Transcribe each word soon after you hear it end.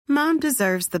Mom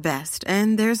deserves the best,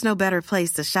 and there's no better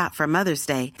place to shop for Mother's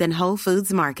Day than Whole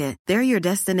Foods Market. They're your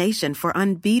destination for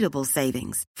unbeatable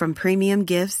savings, from premium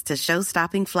gifts to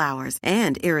show-stopping flowers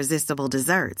and irresistible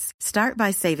desserts. Start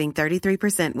by saving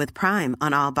 33% with Prime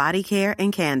on all body care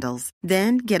and candles.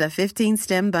 Then get a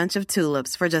 15-stem bunch of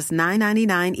tulips for just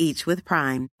 $9.99 each with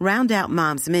Prime. Round out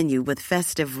Mom's menu with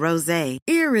festive rosé,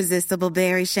 irresistible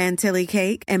berry chantilly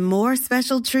cake, and more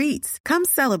special treats. Come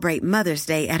celebrate Mother's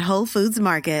Day at Whole Foods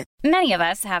Market. Many of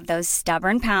us have those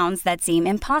stubborn pounds that seem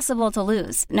impossible to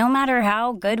lose, no matter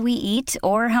how good we eat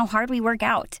or how hard we work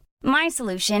out. My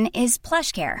solution is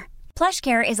PlushCare.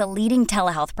 PlushCare is a leading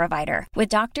telehealth provider with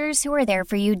doctors who are there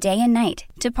for you day and night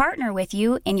to partner with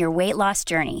you in your weight loss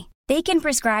journey. They can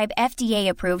prescribe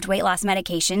FDA-approved weight loss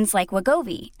medications like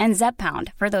Wegovy and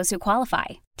Zepbound for those who qualify.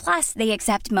 Plus, they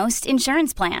accept most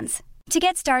insurance plans. To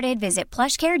get started, visit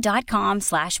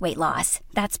plushcare.com/weightloss.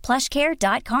 That's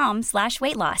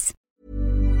plushcare.com/weightloss.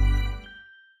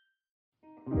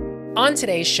 On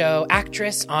today's show,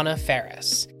 actress Anna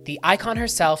Faris. The icon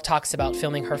herself talks about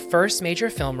filming her first major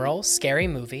film role, Scary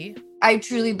Movie. I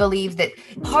truly believe that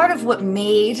part of what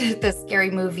made the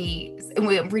Scary Movie,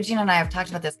 and Regina and I have talked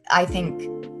about this, I think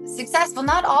successful,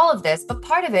 not all of this, but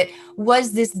part of it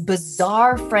was this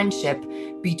bizarre friendship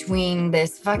between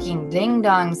this fucking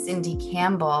ding-dong Cindy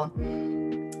Campbell,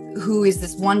 who is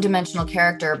this one-dimensional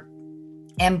character,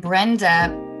 and Brenda,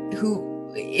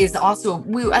 who is also,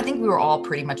 I think we were all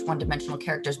pretty much one-dimensional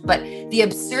characters, but the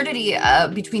absurdity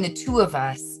between the two of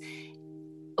us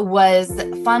was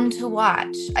fun to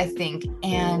watch, I think,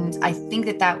 and I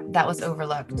think that was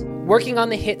overlooked. Working on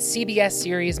the hit CBS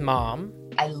series Mom.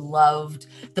 I loved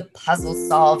the puzzle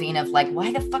solving of like,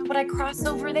 why the fuck would I cross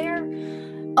over there?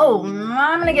 Oh,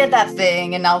 I'm going to get that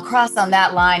thing and I'll cross on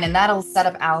that line and that'll set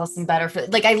up Allison better for,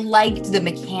 like, I liked the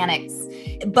mechanics,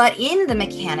 but in the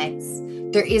mechanics,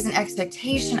 there is an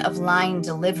expectation of line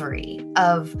delivery,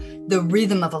 of the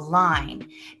rhythm of a line.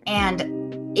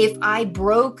 And if I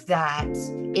broke that,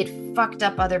 it fucked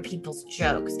up other people's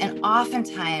jokes. And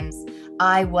oftentimes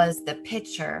I was the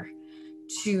pitcher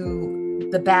to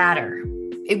the batter.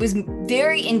 It was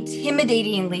very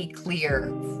intimidatingly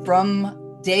clear from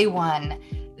day one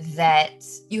that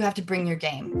you have to bring your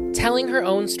game. Telling her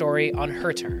own story on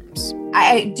her terms.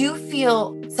 I do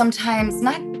feel sometimes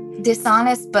not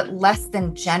dishonest, but less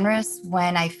than generous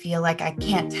when I feel like I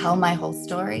can't tell my whole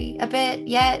story a bit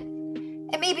yet.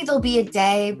 And maybe there'll be a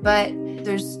day, but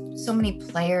there's so many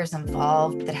players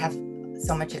involved that have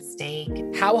so much at stake.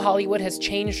 How Hollywood has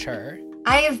changed her.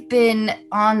 I have been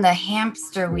on the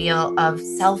hamster wheel of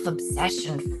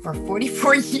self-obsession for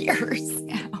 44 years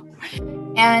now.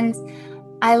 And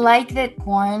I like that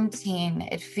quarantine,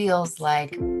 it feels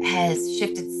like, has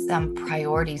shifted some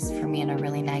priorities for me in a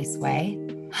really nice way.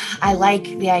 I like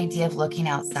the idea of looking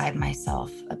outside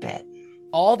myself a bit.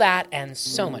 All that and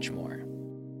so much more.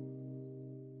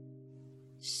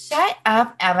 Shut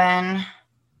up, Evan.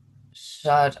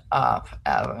 Shut up,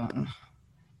 Evan.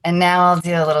 And now I'll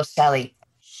do a little Shelley.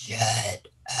 Shut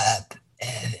up,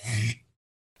 Evan.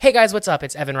 Hey guys, what's up?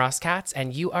 It's Evan Ross Katz,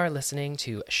 and you are listening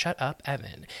to Shut Up,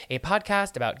 Evan, a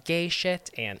podcast about gay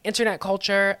shit and internet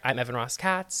culture. I'm Evan Ross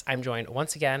Katz. I'm joined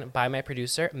once again by my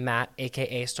producer, Matt,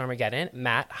 aka Stormageddon.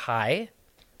 Matt, hi.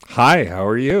 Hi, how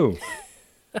are you?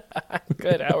 I'm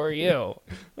good. How are you?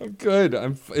 I'm good.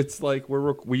 It's like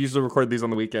we usually record these on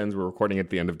the weekends. We're recording at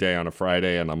the end of day on a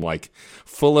Friday, and I'm like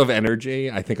full of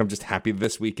energy. I think I'm just happy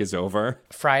this week is over.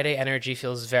 Friday energy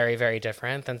feels very, very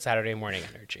different than Saturday morning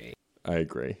energy. I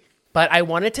agree. But I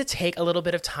wanted to take a little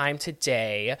bit of time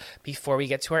today before we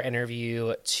get to our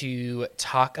interview to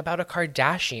talk about a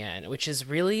Kardashian, which is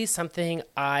really something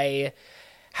I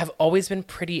have always been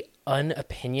pretty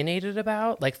unopinionated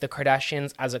about, like the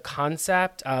Kardashians as a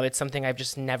concept. It's something I've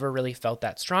just never really felt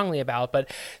that strongly about, but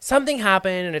something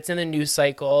happened and it's in the news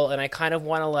cycle and I kind of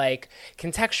want to like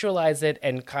contextualize it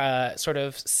and sort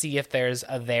of see if there's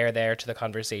a there to the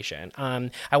conversation.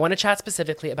 I want to chat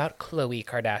specifically about Khloe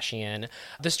Kardashian,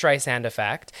 the Streisand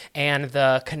effect, and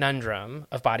the conundrum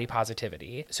of body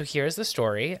positivity. So here's the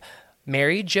story.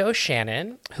 Mary Jo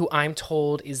Shannon, who I'm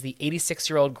told is the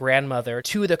 86-year-old grandmother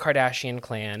to the Kardashian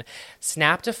clan,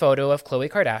 snapped a photo of Khloe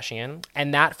Kardashian,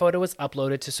 and that photo was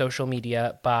uploaded to social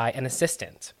media by an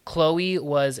assistant. Khloe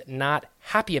was not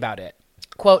happy about it.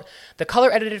 Quote, the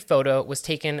color-edited photo was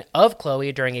taken of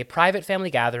Khloe during a private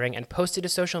family gathering and posted to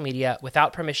social media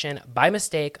without permission by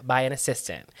mistake by an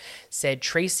assistant, said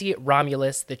Tracy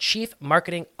Romulus, the chief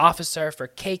marketing officer for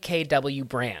KKW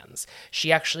Brands.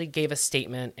 She actually gave a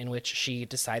statement in which she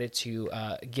decided to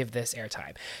give this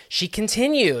airtime. She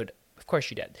continued, of course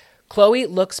she did, Khloe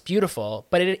looks beautiful,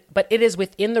 but it is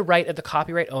within the right of the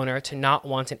copyright owner to not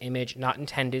want an image not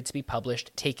intended to be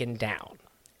published taken down,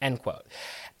 end quote.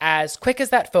 As quick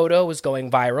as that photo was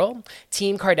going viral,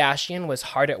 Team Kardashian was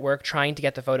hard at work trying to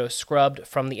get the photo scrubbed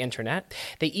from the internet.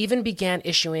 They even began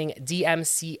issuing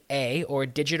DMCA, or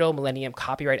Digital Millennium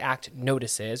Copyright Act,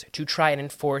 notices to try and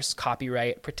enforce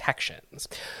copyright protections.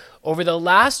 Over the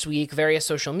last week, various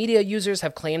social media users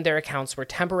have claimed their accounts were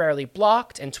temporarily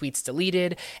blocked and tweets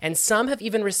deleted, and some have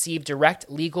even received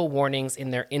direct legal warnings in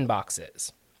their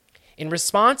inboxes. In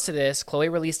response to this,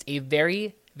 Khloe released a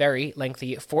very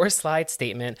lengthy 4-slide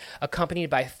statement accompanied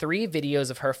by 3 videos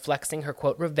of her flexing her,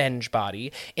 quote, revenge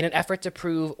body in an effort to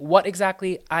prove what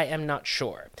exactly, I am not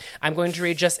sure. I'm going to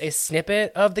read just a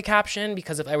snippet of the caption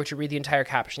because if I were to read the entire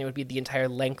caption, it would be the entire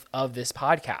length of this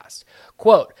podcast.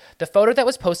 Quote, the photo that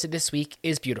was posted this week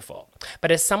is beautiful,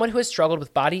 but as someone who has struggled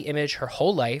with body image her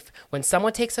whole life, when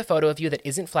someone takes a photo of you that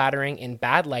isn't flattering, in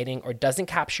bad lighting, or doesn't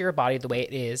capture your body the way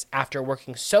it is after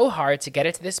working so hard to get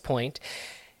it to this point,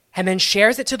 and then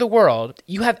shares it to the world,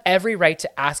 you have every right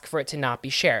to ask for it to not be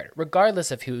shared, regardless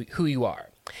of who you are.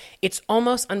 It's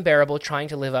almost unbearable trying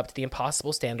to live up to the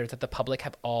impossible standards that the public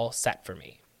have all set for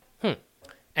me.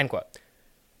 End quote.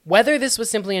 Whether this was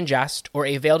simply in jest or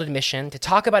a veiled admission to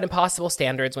talk about impossible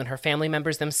standards when her family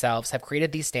members themselves have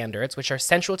created these standards, which are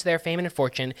central to their fame and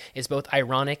fortune, is both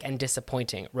ironic and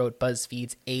disappointing, wrote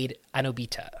BuzzFeed's Aid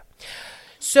Anobita.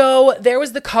 So there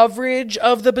was the coverage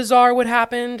of the bizarre what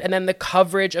happened, and then the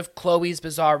coverage of Khloe's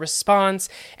bizarre response,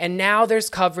 and now there's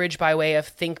coverage by way of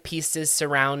think pieces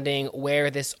surrounding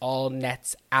where this all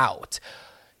nets out.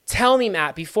 Tell me,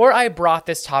 Matt, before I brought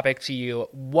this topic to you,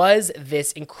 was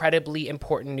this incredibly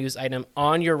important news item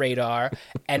on your radar?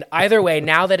 And either way,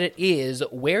 now that it is,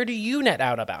 where do you net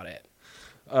out about it?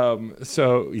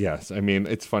 So yes, I mean,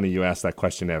 it's funny you asked that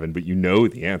question, Evan, but you know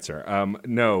the answer.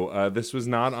 No, this was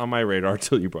not on my radar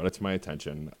till you brought it to my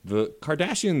attention. The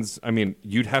Kardashians, I mean,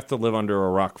 you'd have to live under a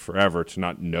rock forever to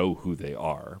not know who they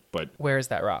are, but where is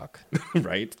that rock?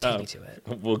 Right? Take me to it.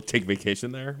 We'll take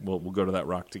vacation there. We'll go to that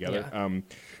rock together. Yeah.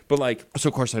 But like, so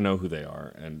of course I know who they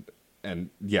are, and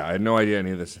yeah, I had no idea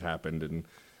any of this had happened, and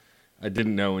I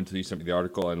didn't know until you sent me the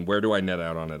article. And where do I net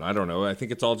out on it? I don't know. I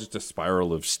think it's all just a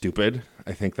spiral of stupid.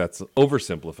 I think that's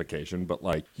oversimplification. But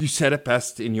like you said it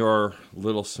best in your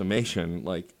little summation,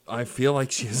 like I feel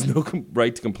like she has no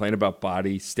right to complain about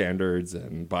body standards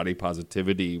and body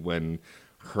positivity when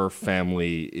her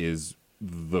family is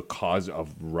the cause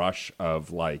of rush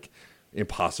of like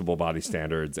impossible body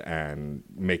standards and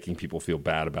making people feel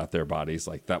bad about their bodies.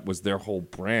 Like that was their whole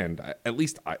brand, at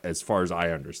least as far as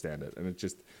I understand it. And it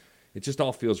just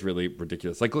all feels really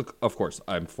ridiculous. Like, look, of course,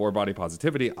 I'm for body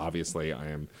positivity. Obviously, I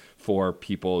am for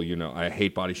people, I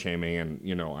hate body shaming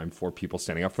and, I'm for people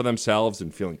standing up for themselves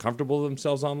and feeling comfortable with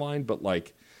themselves online. But,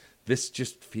 like, this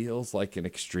just feels like an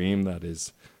extreme that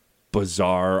is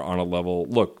bizarre on a level.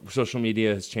 Look, social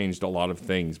media has changed a lot of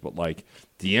things, but, like,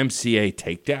 the DMCA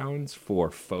takedowns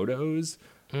for photos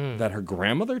that her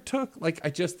grandmother took, like, I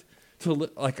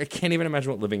can't even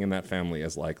imagine what living in that family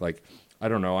is like. Like, I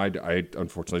don't know. I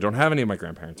unfortunately don't have any of my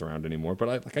grandparents around anymore,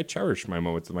 but I cherish my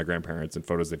moments with my grandparents and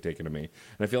photos they've taken of me.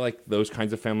 And I feel like those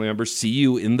kinds of family members see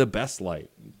you in the best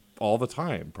light all the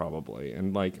time, probably.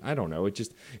 And like, I don't know.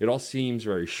 It all seems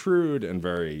very shrewd and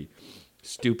very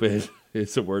stupid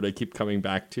is a word I keep coming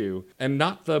back to. And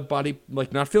not the body,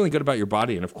 like not feeling good about your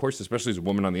body. And of course, especially as a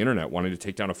woman on the internet, wanting to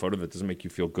take down a photo that doesn't make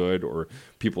you feel good or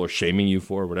people are shaming you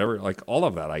for whatever. Like all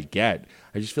of that I get.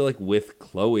 I just feel like with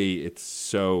Khloe, it's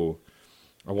so,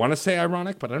 I want to say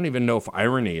ironic, but I don't even know if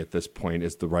irony at this point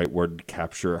is the right word to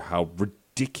capture how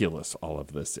ridiculous all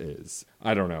of this is.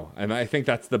 I don't know. And I think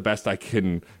that's the best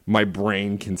my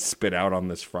brain can spit out on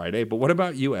this Friday. But what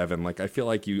about you, Evan? Like, I feel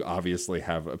like you obviously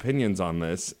have opinions on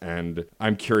this, and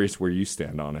I'm curious where you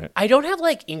stand on it. I don't have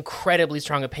like incredibly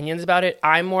strong opinions about it.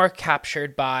 I'm more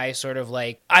captured by sort of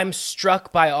like, I'm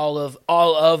struck by all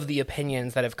of the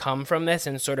opinions that have come from this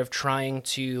and sort of trying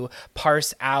to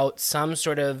parse out some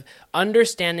sort of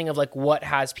understanding of like what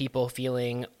has people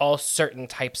feeling all certain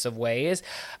types of ways.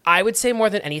 I would say more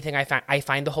than anything, I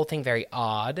find the whole thing very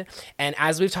odd. And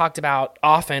as we've talked about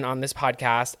often on this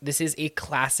podcast, this is a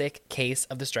classic case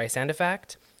of the Streisand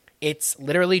effect. It's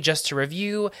literally, just to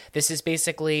review, this is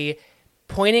basically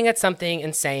pointing at something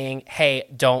and saying, hey,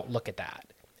 don't look at that.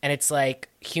 And it's like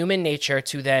human nature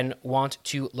to then want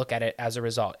to look at it as a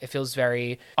result. It feels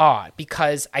very odd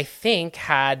because I think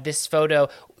had this photo,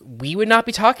 we would not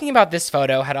be talking about this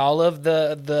photo had all of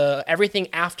the everything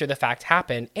after the fact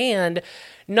happened. And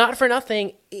not for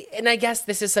nothing, and I guess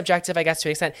this is subjective, I guess to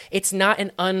an extent, it's not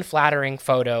an unflattering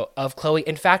photo of Khloe.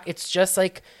 In fact, it's just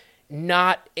like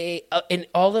not in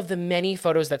all of the many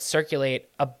photos that circulate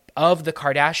of the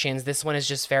Kardashians, this one is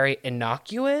just very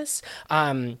innocuous.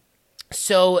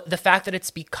 So the fact that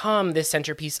it's become this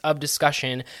centerpiece of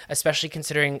discussion, especially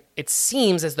considering it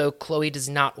seems as though Khloe does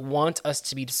not want us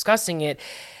to be discussing it,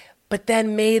 but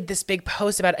then made this big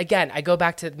post about it. Again, I go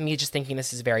back to me just thinking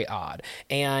this is very odd.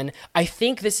 And I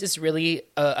think this is really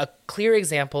a clear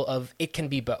example of it can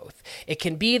be both. It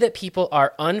can be that people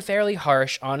are unfairly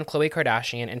harsh on Khloe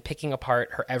Kardashian and picking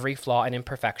apart her every flaw and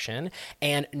imperfection.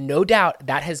 And no doubt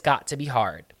that has got to be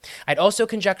hard. I'd also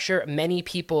conjecture many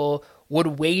people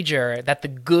would wager that the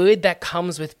good that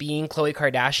comes with being Khloe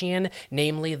Kardashian,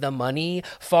 namely the money,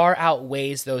 far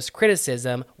outweighs those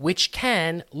criticism, which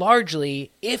can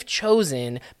largely, if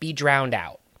chosen, be drowned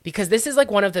out. Because this is like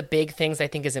one of the big things I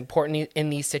think is important in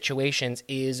these situations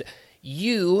is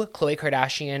you, Khloe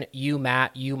Kardashian, you,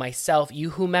 Matt, you, myself, you,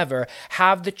 whomever,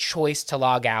 have the choice to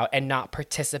log out and not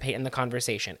participate in the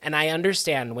conversation. And I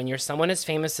understand when you're someone as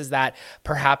famous as that,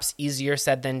 perhaps easier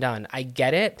said than done. I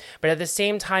get it. But at the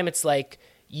same time, it's like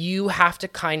you have to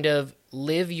kind of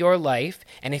live your life.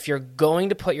 And if you're going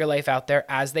to put your life out there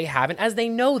as they have, and as they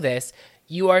know this,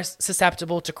 you are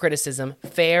susceptible to criticism,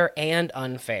 fair and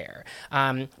unfair.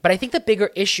 But I think the bigger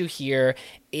issue here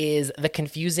is the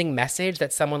confusing message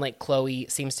that someone like Khloe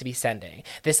seems to be sending.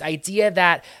 This idea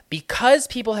that because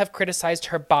people have criticized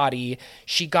her body,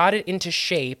 she got it into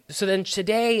shape. So then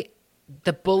today,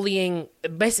 the bullying,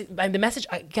 the message,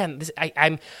 again,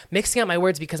 I'm mixing up my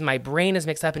words because my brain is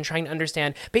mixed up and trying to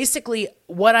understand. Basically,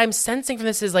 what I'm sensing from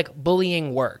this is like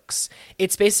bullying works.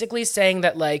 It's basically saying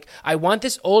that like, I want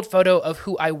this old photo of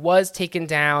who I was taken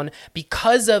down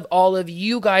because of all of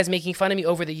you guys making fun of me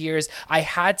over the years. I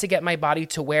had to get my body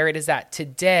to where it is at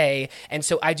today. And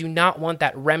so I do not want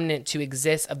that remnant to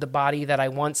exist of the body that I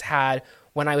once had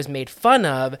when I was made fun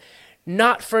of.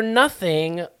 Not for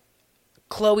nothing,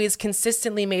 Khloe is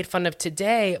consistently made fun of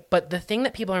today, but the thing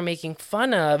that people are making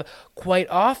fun of quite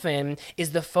often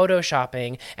is the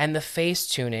photoshopping and the face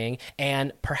tuning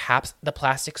and perhaps the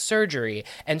plastic surgery.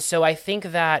 And so I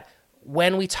think that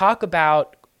when we talk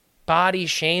about body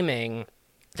shaming,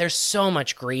 there's so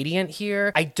much gradient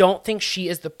here. I don't think she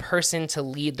is the person to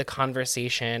lead the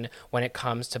conversation when it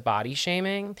comes to body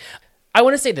shaming. I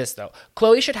want to say this, though.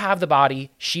 Khloe should have the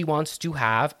body she wants to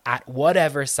have at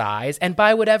whatever size and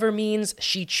by whatever means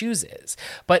she chooses.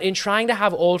 But in trying to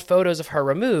have old photos of her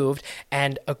removed,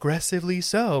 and aggressively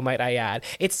so, might I add,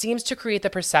 it seems to create the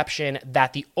perception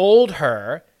that the old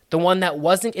her, the one that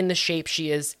wasn't in the shape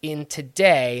she is in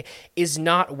today, is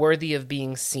not worthy of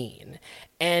being seen.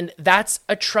 And that's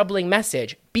a troubling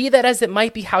message. Be that as it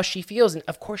might be how she feels, and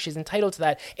of course she's entitled to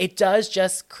that, it does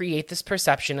just create this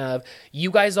perception of,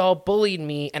 you guys all bullied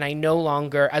me, and I no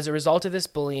longer, as a result of this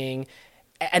bullying,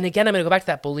 and again, I'm going to go back to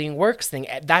that bullying works thing.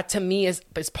 That to me is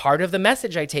part of the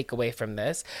message I take away from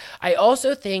this. I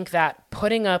also think that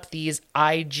putting up these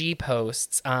IG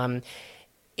posts,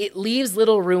 it leaves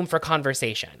little room for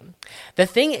conversation. The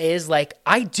thing is, like,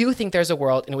 I do think there's a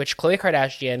world in which Khloe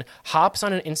Kardashian hops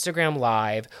on an Instagram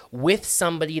live with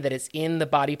somebody that is in the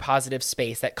body positive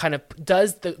space that kind of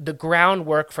does the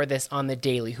groundwork for this on the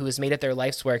daily, who has made it their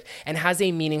life's work and has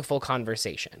a meaningful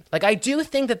conversation. Like, I do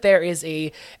think that there is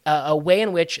a way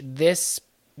in which this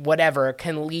whatever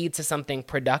can lead to something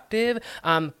productive.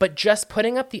 But just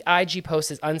putting up the IG post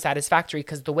is unsatisfactory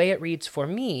because the way it reads for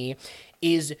me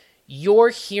is you're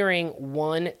hearing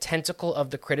one tentacle of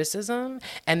the criticism,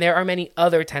 and there are many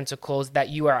other tentacles that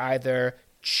you are either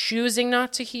choosing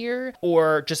not to hear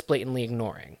or just blatantly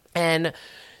ignoring. And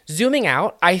zooming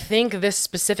out, I think this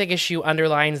specific issue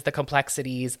underlines the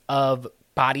complexities of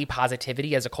body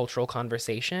positivity as a cultural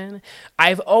conversation.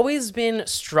 I've always been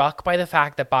struck by the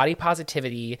fact that body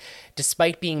positivity,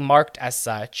 despite being marked as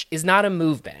such, is not a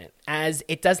movement, as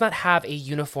it does not have a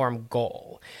uniform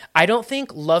goal. I don't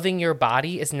think loving your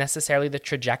body is necessarily the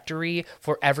trajectory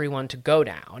for everyone to go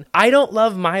down. I don't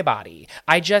love my body.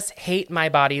 I just hate my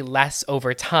body less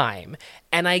over time.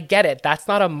 And I get it. That's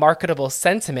not a marketable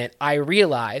sentiment, I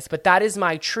realize, but that is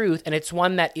my truth, and it's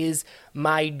one that is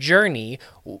my journey.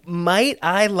 Might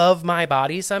I love my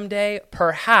body someday?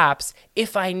 Perhaps.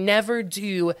 If I never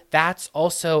do, that's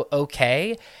also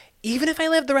okay. Even if I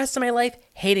live the rest of my life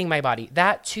hating my body,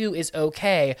 that too is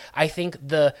okay. I think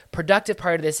the productive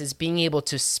part of this is being able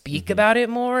to speak about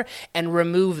it more and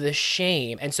remove the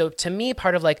shame. And so to me,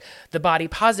 part of like the body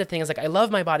positive thing is like, I love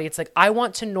my body. It's like, I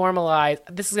want to normalize,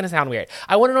 this is going to sound weird.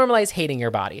 I want to normalize hating your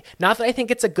body. Not that I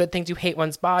think it's a good thing to hate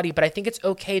one's body, but I think it's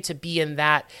okay to be in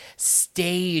that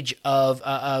stage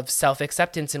of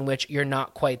self-acceptance in which you're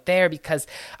not quite there, because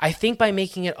I think by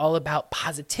making it all about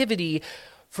positivity,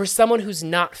 for someone who's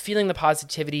not feeling the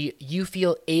positivity, you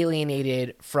feel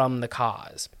alienated from the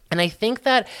cause. And I think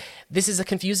that this is a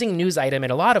confusing news item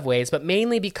in a lot of ways, but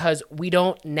mainly because we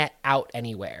don't net out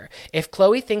anywhere. If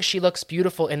Khloe thinks she looks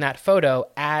beautiful in that photo,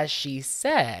 as she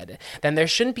said, then there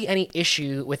shouldn't be any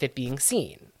issue with it being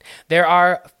seen. There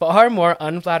are far more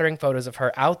unflattering photos of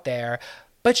her out there,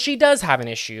 but she does have an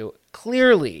issue,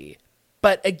 clearly.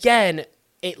 But again,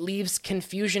 it leaves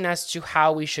confusion as to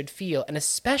how we should feel, and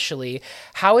especially,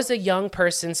 how is a young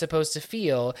person supposed to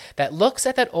feel that looks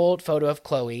at that old photo of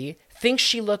Khloe, thinks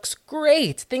she looks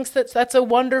great, thinks that that's a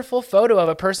wonderful photo of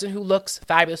a person who looks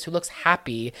fabulous, who looks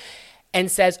happy, and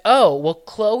says, oh, well,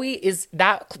 Khloe is,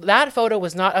 that photo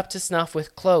was not up to snuff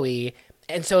with Khloe,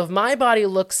 and so if my body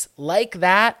looks like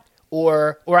that,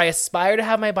 or I aspire to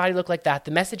have my body look like that,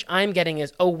 the message I'm getting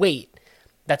is, oh, wait,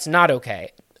 that's not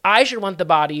okay. I should want the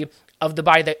body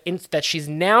that she's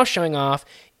now showing off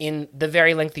in the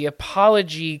very lengthy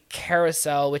apology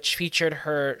carousel, which featured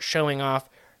her showing off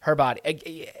her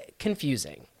body.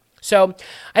 Confusing. So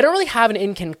I don't really have an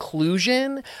in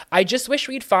conclusion. I just wish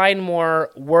we'd find more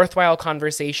worthwhile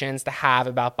conversations to have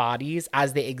about bodies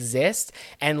as they exist,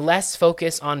 and less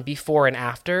focus on before and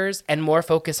afters and more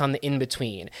focus on the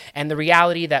in-between, and the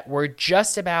reality that we're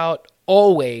just about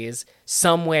always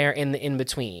somewhere in the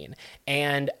in-between.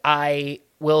 And I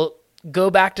will go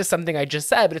back to something I just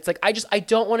said, but it's like, I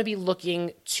don't want to be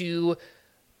looking to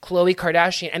Khloe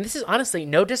Kardashian, and this is honestly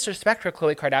no disrespect for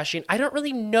Khloe Kardashian. I don't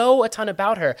really know a ton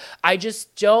about her. I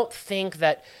just don't think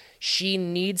that she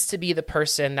needs to be the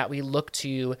person that we look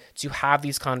to have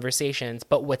these conversations.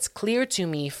 But what's clear to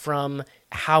me from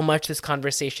how much this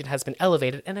conversation has been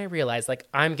elevated, and I realize, like,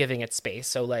 I'm giving it space,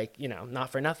 so, like, you know,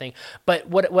 not for nothing. But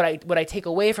what I take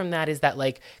away from that is that,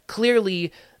 like,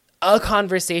 clearly a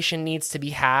conversation needs to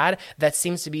be had that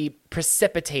seems to be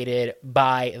precipitated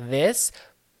by this,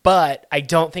 but I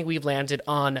don't think we've landed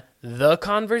on the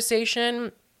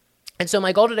conversation. And so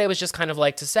my goal today was just kind of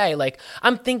like to say, like,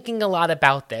 I'm thinking a lot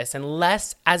about this, and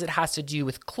less as it has to do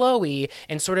with Khloe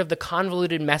and sort of the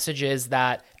convoluted messages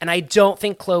that, and I don't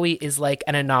think Khloe is like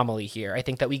an anomaly here. I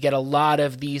think that we get a lot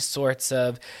of these sorts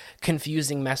of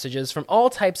confusing messages from all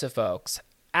types of folks.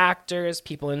 Actors,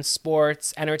 people in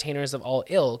sports, entertainers of all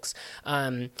ilks.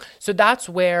 So that's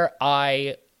where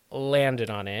I landed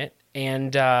on it.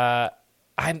 And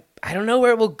I don't know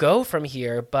where it will go from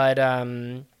here, but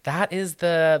that is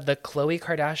the Khloe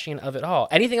Kardashian of it all.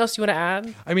 Anything else you want to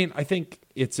add? I mean, I think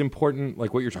it's important,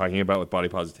 like what you're talking about with body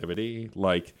positivity,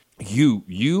 like the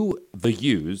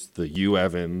yous, the you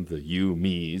Evan, the you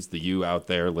me's, the you out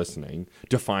there listening,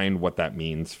 define what that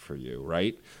means for you,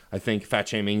 right? I think fat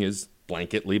shaming is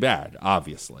blanketly bad,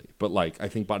 obviously. But like, I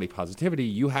think body positivity,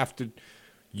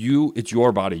 it's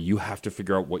your body. You have to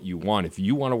figure out what you want. If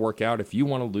you want to work out, if you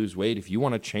want to lose weight, if you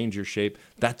want to change your shape,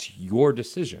 that's your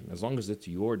decision, as long as it's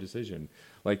your decision.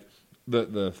 Like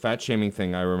the fat shaming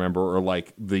thing I remember, or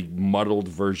like the muddled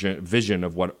vision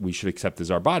of what we should accept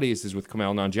as our bodies, is with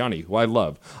Kumail Nanjiani, who I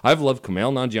love. I've loved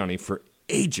Kumail Nanjiani for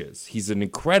ages. He's an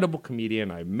incredible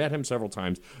comedian. I've met him several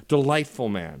times. Delightful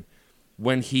man.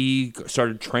 When he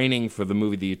started training for the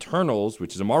movie The Eternals,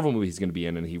 which is a Marvel movie he's going to be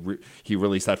in, and he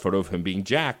released that photo of him being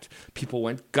jacked, people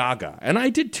went gaga. And I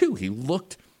did too. He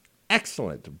looked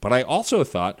excellent. But I also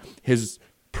thought his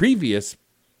previous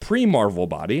pre-Marvel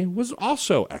body was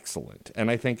also excellent. And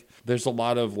I think there's a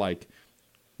lot of like,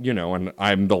 you know, and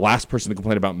I'm the last person to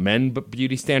complain about men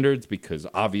beauty standards, because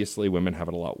obviously women have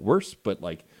it a lot worse. But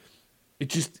like, it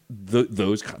just,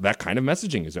 that kind of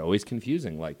messaging is always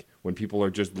confusing. Like when people are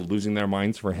just losing their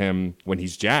minds for him when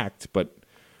he's jacked, but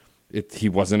he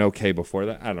wasn't okay before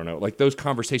that. I don't know. Like those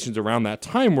conversations around that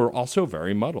time were also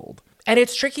very muddled. And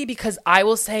it's tricky because I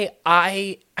will say,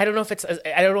 I don't know if it's,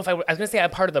 I don't know if I was going to say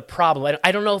I'm part of the problem.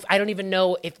 I don't even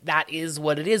know if that is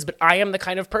what it is, but I am the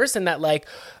kind of person that like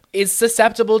is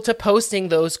susceptible to posting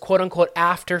those quote unquote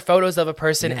after photos of a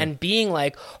person and being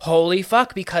like, holy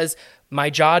fuck, because my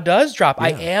jaw does drop. Yeah. I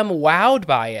am wowed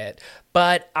by it.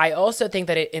 But I also think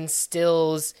that it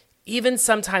instills, even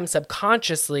sometimes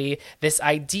subconsciously, this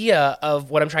idea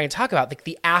of what I'm trying to talk about, like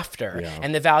the after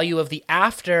and the value of the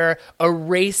after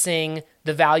erasing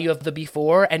the value of the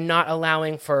before and not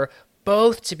allowing for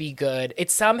both to be good.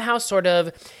 It's somehow sort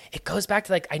of, it goes back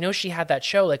to like, I know she had that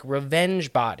show like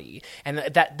Revenge Body, and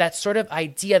that sort of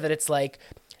idea that it's like,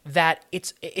 that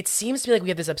it seems to be like we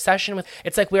have this obsession with,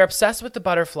 it's like we're obsessed with the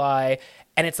butterfly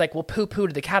And it's like, well, poo-poo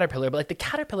to the caterpillar, but like the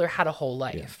caterpillar had a whole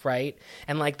life, right?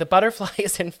 And like the butterfly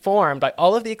is informed by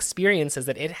all of the experiences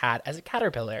that it had as a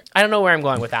caterpillar. I don't know where I'm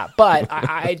going with that, but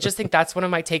I just think that's one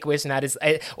of my takeaways from that is,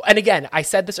 and again, I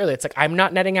said this earlier, it's like, I'm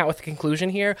not netting out with a conclusion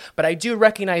here, but I do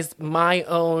recognize my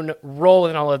own role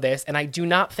in all of this. And I do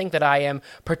not think that I am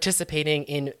participating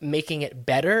in making it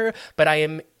better, but I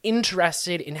am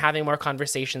interested in having more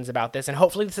conversations about this. And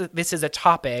hopefully this is a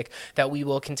topic that we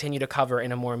will continue to cover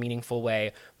in a more meaningful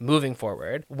way moving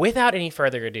forward. Without any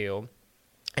further ado,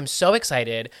 I'm so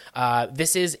excited.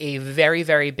 This is a very,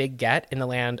 very big get in the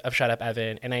land of Shut Up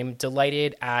Evan. And I'm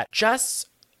delighted at just...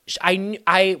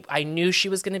 I knew she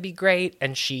was going to be great,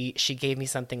 and she gave me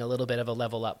something a little bit of a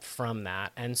level up from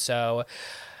that. And so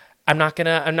I'm not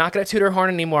gonna toot her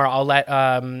horn anymore. I'll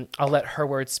let her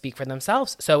words speak for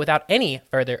themselves. So without any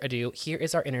further ado, here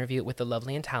is our interview with the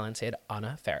lovely and talented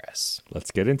Anna Faris.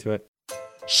 Let's get into it.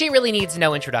 She really needs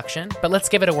no introduction, but let's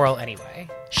give it a whirl anyway.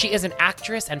 She is an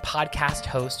actress and podcast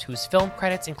host whose film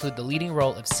credits include the leading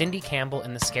role of Cindy Campbell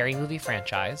in the Scary Movie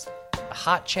franchise, The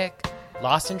Hot Chick,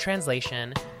 Lost in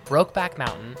Translation, Brokeback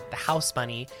Mountain, The House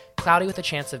Bunny, Cloudy with a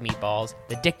Chance of Meatballs,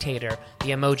 The Dictator,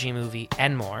 The Emoji Movie,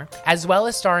 and more, as well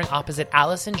as starring opposite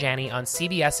Allison Janney on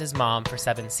CBS's Mom for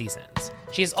 7 seasons.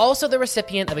 She is also the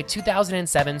recipient of a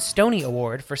 2007 Stony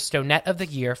Award for Stonette of the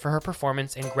Year for her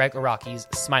performance in Greg Araki's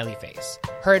Smiley Face.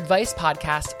 Her advice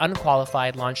podcast,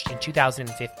 Unqualified, launched in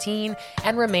 2015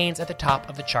 and remains at the top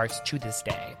of the charts to this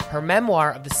day. Her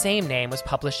memoir of the same name was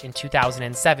published in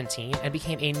 2017 and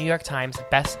became a New York Times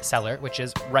bestseller, which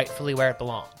is rightfully where it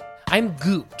belongs. I'm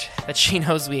gooped that she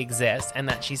knows we exist and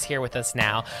that she's here with us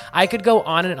now. I could go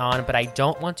on and on, but I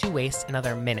don't want to waste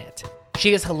another minute.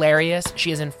 She is hilarious,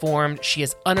 she is informed, she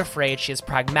is unafraid, she is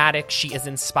pragmatic, she is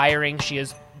inspiring, she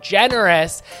is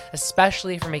generous,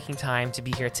 especially for making time to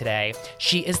be here today.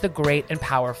 She is the great and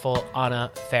powerful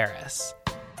Anna Faris.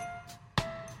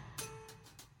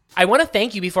 I want to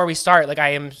thank you before we start. Like,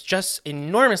 I am just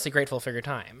enormously grateful for your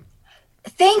time.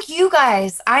 Thank you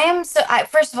guys.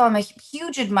 First of all, I'm a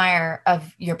huge admirer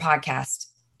of your podcast.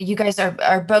 You guys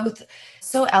are both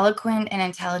so eloquent and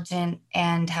intelligent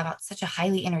and have such a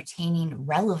highly entertaining,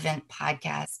 relevant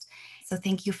podcast. So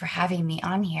thank you for having me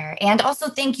on here. And also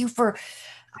thank you for,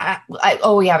 I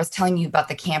was telling you about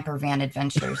the camper van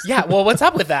adventures. Yeah, well, what's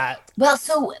up with that? Well,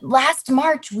 so last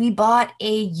March, we bought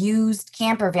a used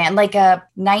camper van, like a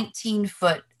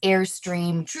 19-foot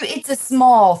Airstream. It's a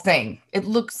small thing. It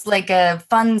looks like a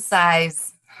fun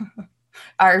size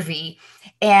RV.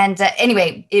 And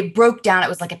anyway, it broke down. It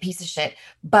was like a piece of shit.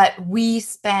 But we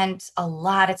spent a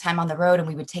lot of time on the road, and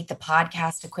we would take the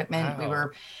podcast equipment. Wow. We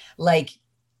were like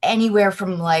anywhere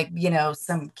from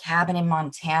some cabin in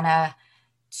Montana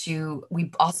to,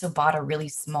 we also bought a really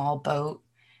small boat.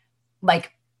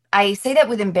 Like, I say that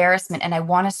with embarrassment, and I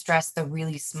want to stress the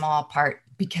really small part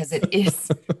because it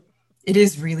is, it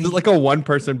is really. Is it like a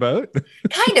one-person boat?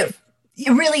 Kind of. It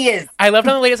really is. I loved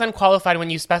on the latest Unqualified when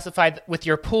you specified with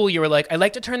your pool, you were like, I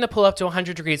like to turn the pool up to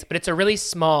 100 degrees, but it's a really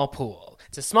small pool.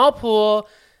 It's a small pool.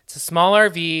 It's a small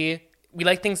RV. We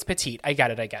like things petite. I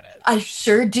get it. I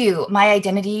sure do. My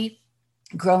identity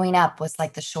growing up was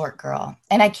like the short girl.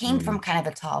 And I came from kind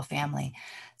of a tall family.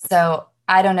 So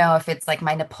I don't know if it's like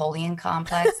my Napoleon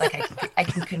complex. Like I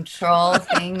can control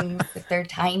things if they're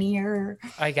tinier.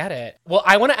 I get it. Well,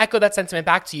 I want to echo that sentiment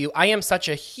back to you. I am such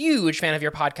a huge fan of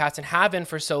your podcast and have been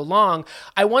for so long.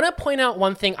 I want to point out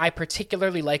one thing I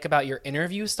particularly like about your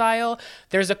interview style.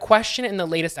 There's a question in the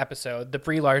latest episode, the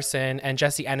Brie Larson and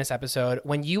Jesse Ennis episode,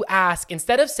 when you ask,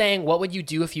 instead of saying, what would you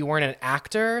do if you weren't an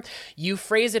actor? You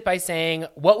phrase it by saying,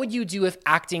 what would you do if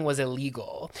acting was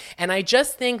illegal? And I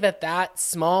just think that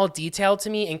small detail to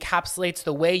me encapsulates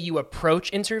the way you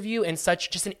approach interview in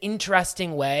such just an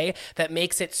interesting way that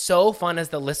makes it so fun as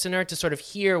the listener to sort of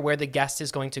hear where the guest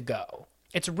is going to go.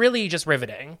 It's really just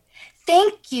riveting.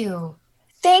 Thank you.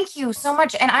 Thank you so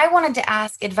much. And I wanted to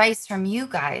ask advice from you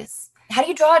guys. How do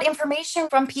you draw out information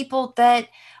from people that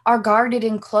are guarded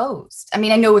and closed? I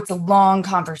mean, I know it's a long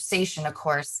conversation, of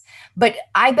course, but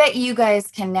I bet you guys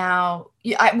can now,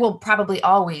 I will probably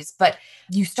always, but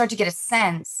you start to get a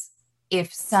sense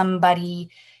if somebody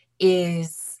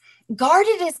is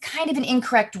guarded is kind of an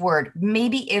incorrect word.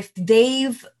 Maybe if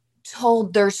they've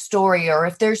told their story or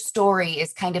if their story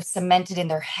is kind of cemented in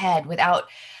their head without,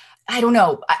 I don't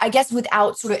know, I guess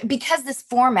without sort of, because this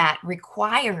format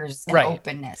requires an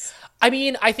openness. I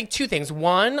mean, I think two things.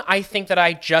 One, I think that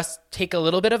I just take a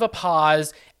little bit of a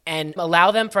pause and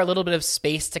allow them for a little bit of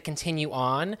space to continue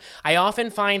on. I often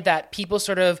find that people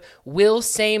sort of will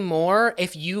say more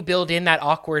if you build in that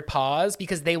awkward pause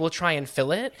because they will try and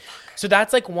fill it. So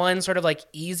that's like one sort of like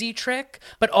easy trick,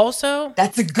 but also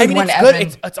that's a good one, it's Evan.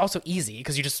 good. It's also easy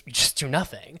because you just do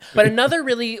nothing. But another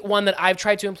really one that I've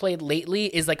tried to employ lately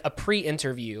is like a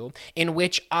pre-interview in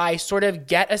which I sort of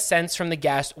get a sense from the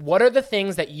guest, what are the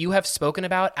things that you have spoken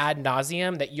about ad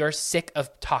nauseum that you're sick of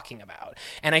talking about?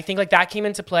 And I think like that came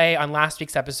into play on last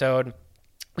week's episode.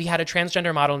 We had a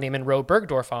transgender model named Ro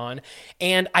Bergdorf on,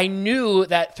 and I knew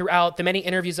that throughout the many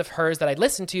interviews of hers that I'd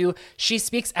listened to, she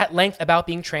speaks at length about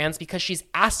being trans because she's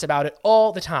asked about it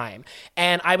all the time.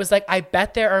 And I was like, I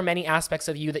bet there are many aspects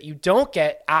of you that you don't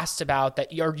get asked about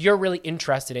that you're really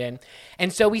interested in.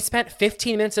 And so we spent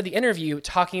 15 minutes of the interview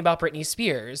talking about Britney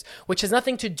Spears, which has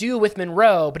nothing to do with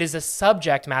Monroe, but is a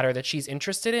subject matter that she's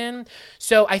interested in.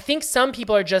 So I think some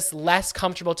people are just less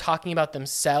comfortable talking about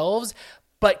themselves,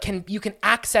 but you can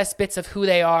access bits of who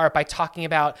they are by talking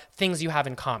about things you have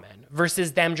in common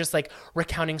versus them just like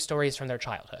recounting stories from their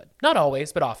childhood. Not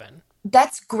always, but often.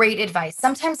 That's great advice.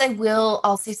 Sometimes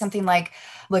I'll say something like,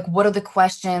 what are the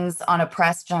questions on a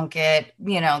press junket?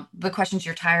 You know, the questions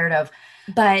you're tired of.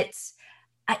 But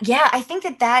yeah, I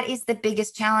think that is the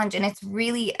biggest challenge. And it's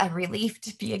really a relief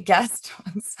to be a guest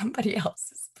on somebody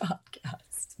else's podcast.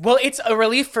 Well, it's a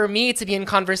relief for me to be in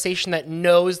conversation that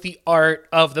knows the art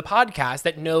of the podcast,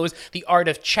 that knows the art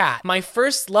of chat. My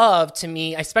first love to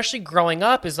me, especially growing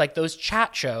up, is like those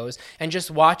chat shows and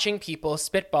just watching people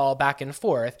spitball back and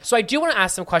forth. So I do want to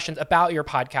ask some questions about your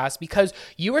podcast because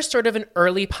you were sort of an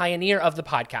early pioneer of the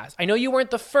podcast. I know you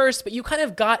weren't the first, but you kind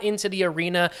of got into the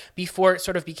arena before it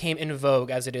sort of became in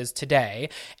vogue as it is today.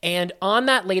 And on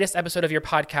that latest episode of your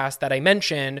podcast that I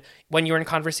mentioned, when you were in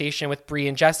conversation with Brie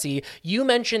and Jesse, you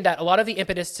mentioned that a lot of the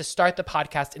impetus to start the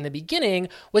podcast in the beginning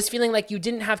was feeling like you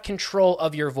didn't have control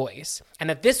of your voice and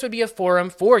that this would be a forum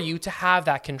for you to have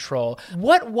that control.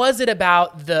 What was it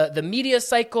about the media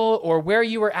cycle or where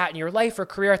you were at in your life or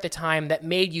career at the time that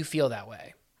made you feel that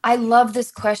way? I love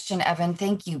this question, Evan.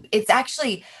 Thank you. It's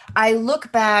actually, I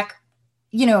look back,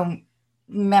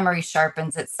 memory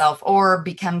sharpens itself or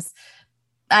becomes,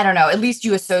 I don't know, at least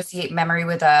you associate memory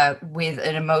with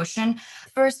an emotion.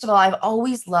 First of all, I've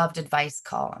always loved advice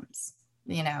columns.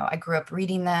 I grew up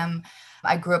reading them.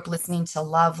 I grew up listening to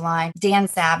Loveline. Dan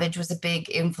Savage was a big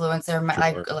influencer.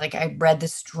 Sure. I read The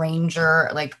Stranger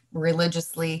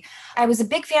religiously. I was a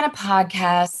big fan of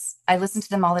podcasts. I listened to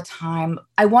them all the time.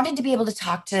 I wanted to be able to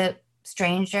talk to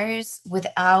strangers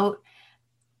without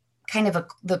kind of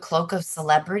the cloak of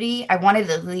celebrity. I wanted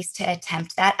at least to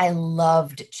attempt that. I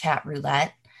loved chat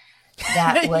roulette.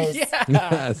 That was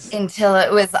yes. Until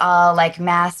it was all like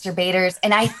masturbators.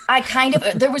 And I kind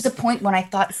of, there was a point when I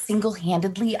thought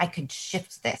single-handedly I could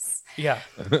shift this. Yeah.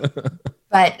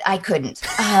 But I couldn't. So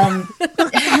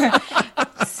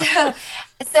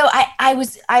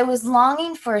I was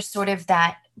longing for sort of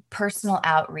that personal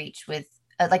outreach with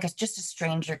just a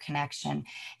stranger connection.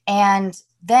 And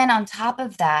then on top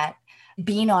of that,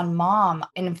 being on Mom,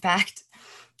 and in fact,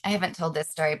 I haven't told this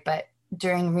story, but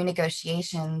during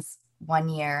renegotiations one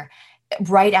year,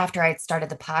 right after I started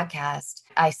the podcast,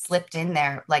 I slipped in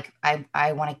there,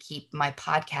 I want to keep my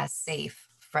podcast safe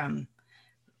from,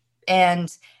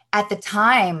 and at the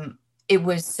time it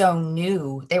was so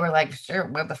new. They were like, sure,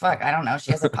 what the fuck? I don't know.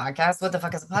 She has a podcast. What the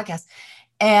fuck is a podcast?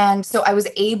 And so I was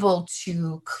able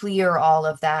to clear all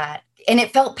of that. And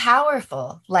it felt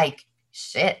powerful.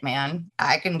 Shit, man,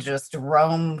 I can just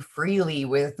roam freely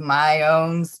with my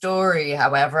own story,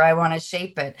 however I want to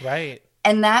shape it. Right.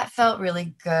 And that felt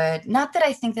really good. Not that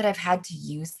I think that I've had to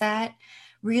use that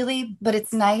really, but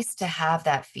it's nice to have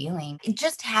that feeling.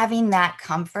 Just having that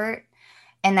comfort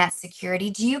and that security.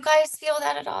 Do you guys feel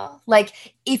that at all?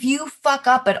 If you fuck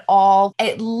up at all,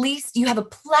 at least you have a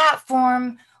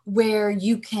platform where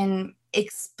you can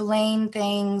explain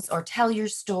things or tell your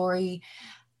story.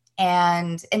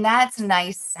 And that's a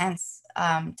nice sense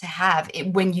to have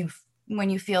it when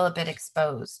you feel a bit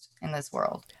exposed in this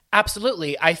world.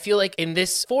 Absolutely. I feel like in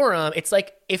this forum, it's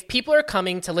like if people are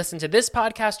coming to listen to this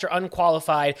podcast or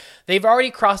unqualified, they've already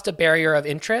crossed a barrier of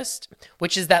interest,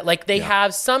 which is that they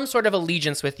have some sort of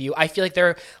allegiance with you. I feel like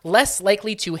they're less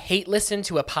likely to hate listen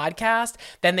to a podcast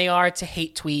than they are to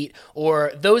hate tweet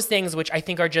or those things, which I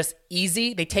think are just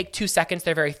easy. They take 2 seconds.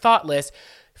 They're very thoughtless.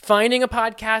 finding a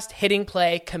podcast, hitting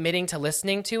play, committing to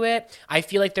listening to it, I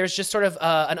feel like there's just sort of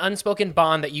an unspoken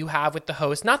bond that you have with the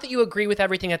host. Not that you agree with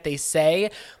everything that they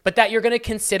say, but that you're going to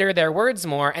consider their words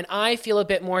more. And I feel a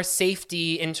bit more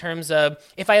safety in terms of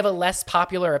if I have a less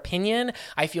popular opinion,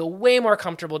 I feel way more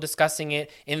comfortable discussing it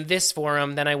in this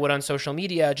forum than I would on social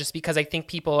media, just because I think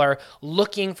people are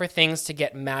looking for things to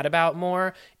get mad about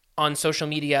more on social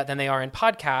media than they are in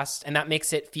podcasts. And that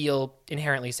makes it feel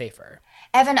inherently safer.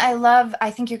 Evan, I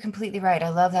think you're completely right. I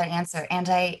love that answer. And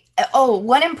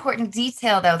one important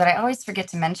detail though, that I always forget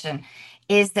to mention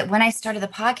is that when I started the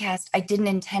podcast, I didn't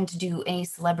intend to do any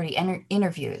celebrity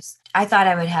interviews. I thought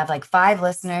I would have like 5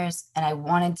 listeners and I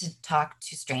wanted to talk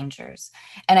to strangers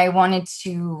and I wanted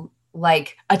to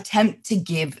like attempt to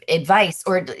give advice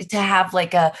or to have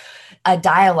like a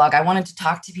dialogue. I wanted to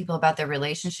talk to people about their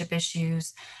relationship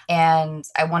issues and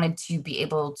I wanted to be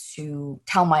able to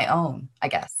tell my own, I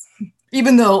guess.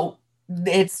 Even though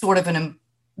it's sort of I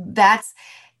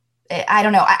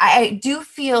don't know. I do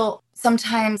feel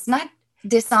sometimes not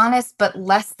dishonest, but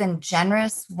less than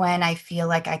generous when I feel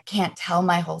like I can't tell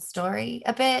my whole story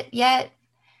a bit yet.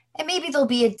 And maybe there'll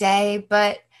be a day,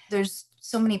 but there's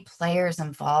so many players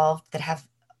involved that have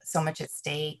so much at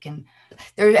stake. And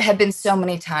there have been so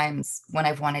many times when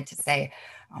I've wanted to say,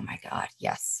 oh my God,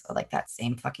 yes, like that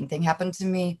same fucking thing happened to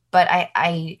me. But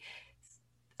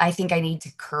I think I need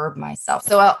to curb myself.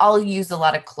 So I'll use a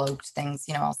lot of cloaked things.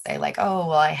 I'll say like, oh,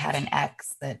 well, I had an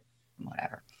ex that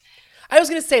whatever. I was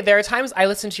going to say, there are times I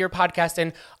listen to your podcast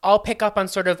and I'll pick up on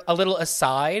sort of a little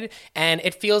aside and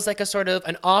it feels like a sort of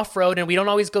an off-road, and we don't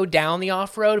always go down the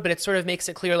off-road, but it sort of makes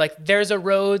it clear like there's a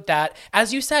road that,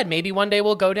 as you said, maybe one day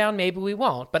we'll go down, maybe we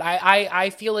won't. But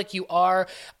I feel like you are,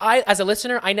 as a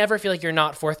listener, I never feel like you're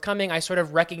not forthcoming. I sort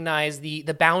of recognize the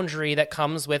boundary that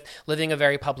comes with living a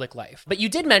very public life. But you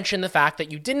did mention the fact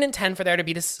that you didn't intend for there to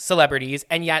be celebrities,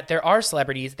 and yet there are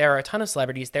celebrities. There are a ton of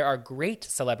celebrities. There are great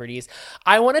celebrities.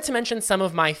 I wanted to mention some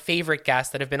of my favorite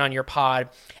guests that have been on your pod.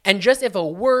 And just if a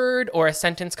word or a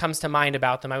sentence comes to mind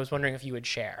about them, I was wondering if you would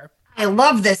share. I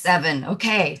love this, Evan.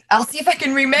 Okay. I'll see if I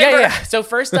can remember. Yeah. So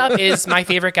first up is my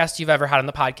favorite guest you've ever had on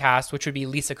the podcast, which would be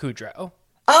Lisa Kudrow.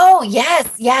 Oh,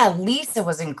 yes. Yeah. Lisa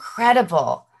was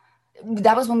incredible.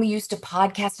 That was when we used to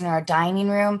podcast in our dining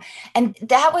room. And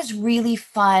that was really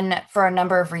fun for a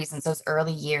number of reasons, those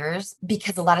early years,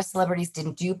 because a lot of celebrities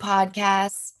didn't do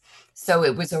podcasts. So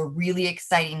it was a really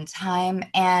exciting time.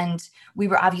 And we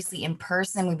were obviously in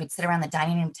person. We would sit around the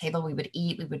dining room table. We would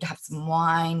eat. We would have some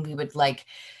wine. We would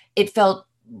it felt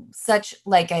such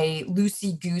like a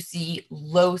loosey-goosey,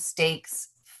 low stakes,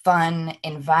 fun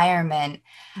environment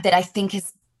that I think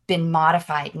has been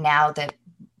modified now that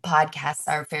podcasts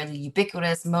are fairly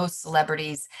ubiquitous. Most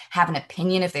celebrities have an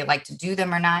opinion if they like to do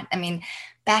them or not. I mean,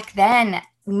 back then,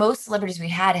 most celebrities we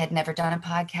had never done a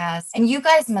podcast. And you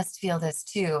guys must feel this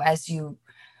too, as you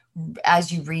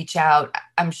reach out.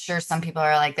 I'm sure some people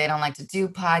are like, they don't like to do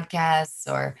podcasts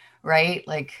or right?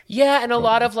 Like, yeah. And a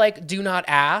lot of like do not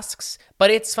asks,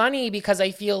 but it's funny because I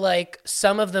feel like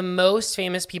some of the most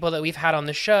famous people that we've had on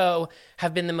the show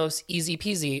have been the most easy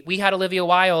peasy. We had Olivia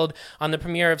Wilde on the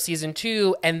premiere of season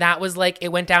 2, and that was like, it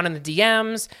went down in the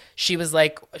DMs. She was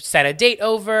like, sent a date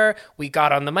over. We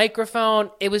got on the microphone.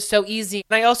 It was so easy.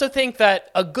 And I also think that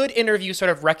a good interview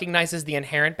sort of recognizes the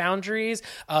inherent boundaries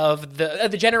of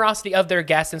the generosity of their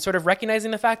guests and sort of recognizing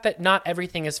the fact that not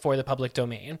everything is for the public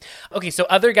domain. Okay, so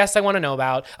other guests I want to know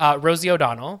about, Rosie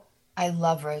O'Donnell. I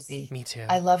love Rosie. Me too.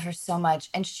 I love her so much.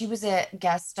 And she was a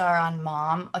guest star on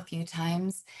Mom a few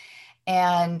times.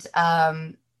 And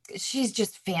she's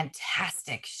just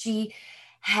fantastic. She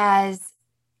has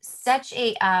such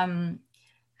a,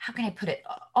 how can I put it?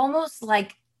 Almost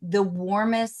like the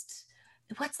warmest,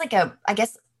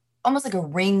 almost like a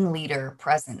ringleader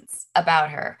presence about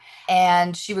her.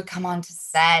 And she would come on to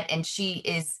set and she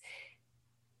is,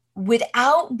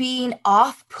 without being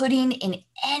off-putting in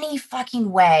any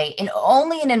fucking way, and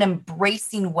only in an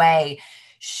embracing way,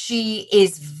 she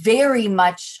is very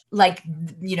much like,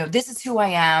 this is who I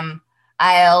am.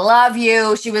 I love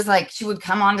you. She was like, she would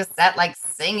come on to set like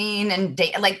singing and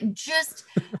just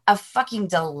a fucking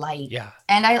delight. Yeah.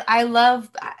 And I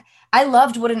loved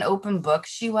what an open book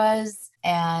she was.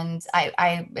 And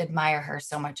I admire her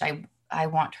so much. I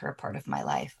want her a part of my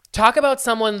life. Talk about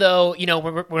someone, though, you know,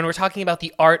 when we're talking about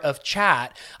the art of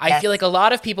chat, I feel like a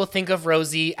lot of people think of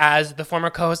Rosie as the former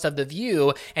co-host of The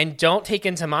View and don't take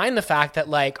into mind the fact that,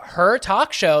 like, her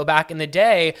talk show back in the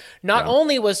day not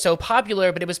only was so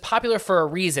popular, but it was popular for a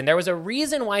reason. There was a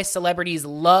reason why celebrities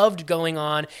loved going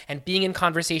on and being in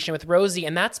conversation with Rosie,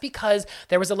 and that's because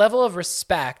there was a level of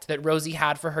respect that Rosie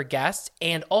had for her guests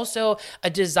and also a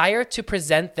desire to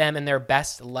present them in their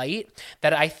best light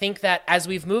that I think that as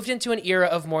we've moved into an era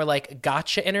of more like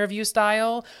gotcha interview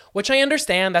style, which I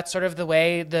understand that's sort of the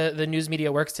way the news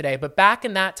media works today. But back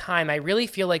in that time, I really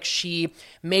feel like she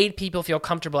made people feel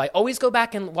comfortable. I always go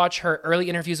back and watch her early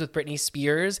interviews with Britney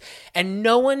Spears, and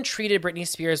no one treated Britney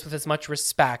Spears with as much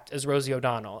respect as Rosie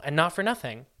O'Donnell, and not for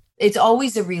nothing. It's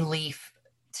always a relief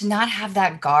to not have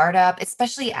that guard up,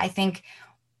 especially I think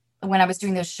when I was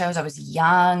doing those shows, I was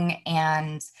young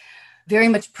and very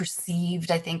much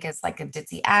perceived, I think, as like a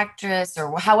ditzy actress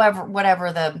or however,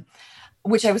 whatever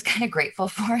which I was kind of grateful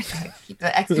for. So I keep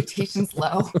the expectations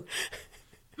low.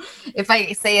 If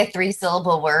I say a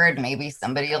 3-syllable word, maybe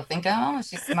somebody will think, oh,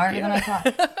 she's smarter than I thought.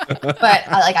 But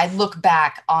I look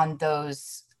back on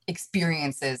those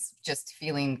experiences just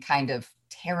feeling kind of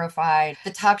terrified.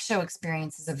 The talk show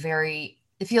experience is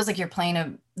it feels like you're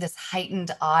playing this heightened,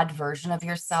 odd version of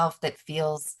yourself that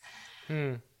feels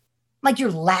like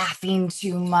you're laughing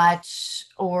too much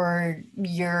or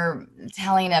you're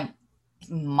telling a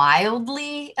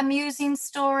mildly amusing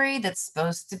story that's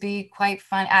supposed to be quite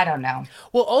fun. I don't know.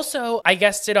 Well, also, I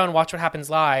guested on Watch What Happens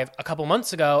Live a couple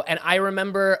months ago, and I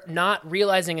remember not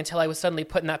realizing until I was suddenly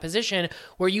put in that position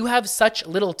where you have such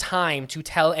little time to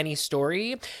tell any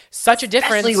story. Such a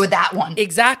difference. Especially with that one.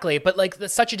 Exactly. But like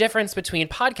such a difference between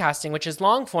podcasting, which is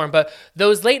long form, but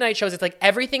those late night shows, it's like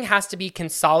everything has to be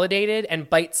consolidated and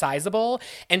bite-sizable.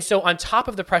 And so on top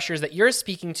of the pressures that you're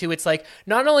speaking to, it's like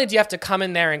not only do you have to come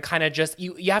in there and kind of just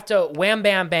you have to wham,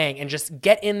 bam, bang and just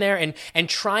get in there and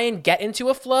try and get into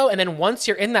a flow. And then once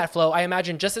you're in that flow, I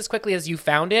imagine just as quickly as you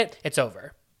found it, it's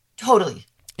over. Totally.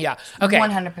 Yeah. Okay.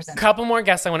 100%. Couple more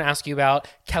guests I want to ask you about.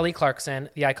 Kelly Clarkson,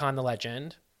 the icon, the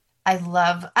legend.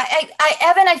 Evan,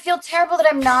 I feel terrible that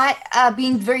I'm not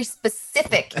being very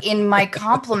specific in my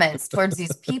compliments towards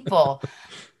these people.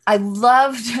 I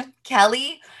loved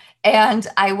Kelly and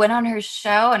I went on her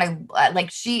show and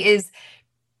she is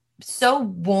so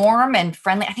warm and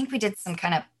friendly. I think we did some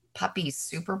kind of puppy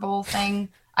Super Bowl thing.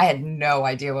 I had no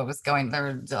idea what was going. There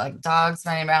were like dogs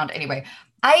running around. Anyway,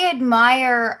 I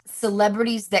admire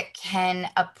celebrities that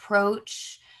can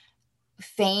approach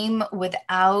fame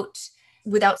without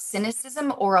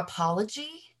cynicism or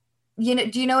apology. You know,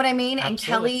 do you know what I mean?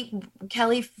 Absolutely. And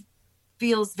Kelly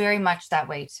feels very much that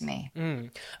way to me.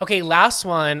 Okay, last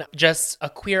one, just a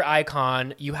queer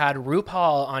icon. You had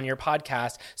RuPaul on your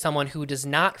podcast, someone who does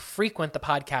not frequent the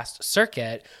podcast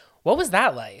circuit. What was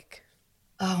that like?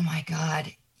 Oh my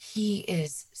God. He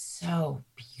is so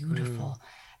beautiful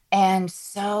and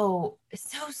so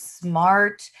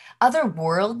smart,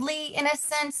 otherworldly in a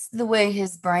sense, the way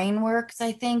his brain works,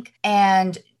 I think.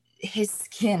 And his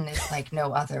skin is like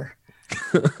no other.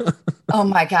 Oh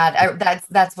my God.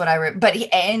 That's what but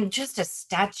and just a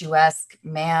statuesque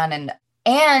man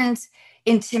and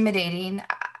intimidating.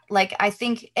 Like I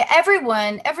think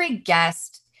every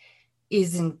guest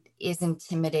is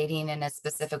intimidating in a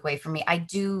specific way for me. I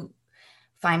do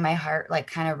find my heart like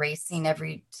kind of racing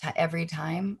every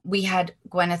time. We had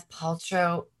Gwyneth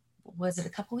Paltrow, was it a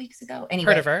couple weeks ago?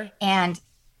 Anyway, heard of her. And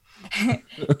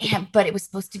but it was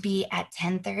supposed to be at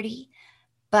 10:30,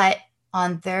 but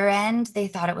on their end, they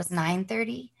thought it was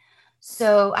 9:30.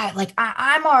 So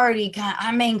I'm already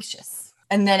I'm anxious.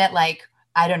 And then at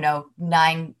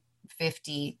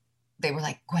 9:50, they were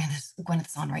like,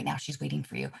 Gwyneth's on right now. She's waiting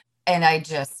for you. And I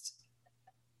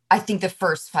think the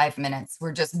first 5 minutes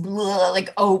were just like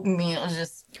oatmeal.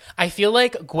 I feel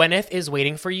like Gwyneth is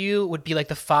waiting for you would be like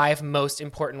the 5 most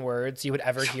important words you would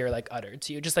ever hear like uttered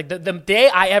to you. Just like the day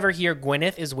I ever hear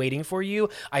Gwyneth is waiting for you,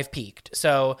 I've peaked.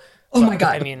 So oh my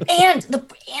God. I mean, and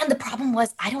the problem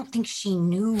was, I don't think she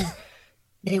knew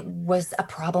that it was a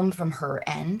problem from her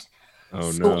end. Oh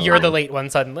so no. You're the late one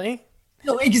suddenly.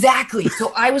 No, exactly.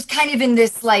 So I was kind of in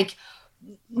this like,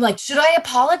 should I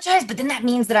apologize? But then that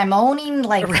means that I'm owning,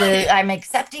 I'm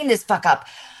accepting this fuck up.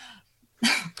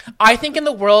 I think in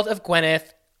the world of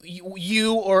Gwyneth,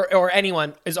 you or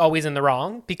anyone is always in the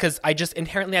wrong because I just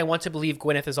inherently, I want to believe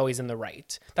Gwyneth is always in the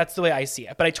right. That's the way I see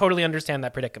it. But I totally understand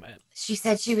that predicament. She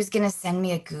said she was going to send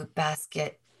me a goop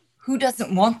basket Who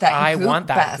doesn't want that I goop want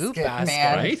that basket, goop basket,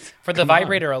 man? Right? For the Come on.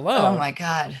 vibrator alone. Oh my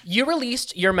God. You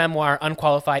released your memoir,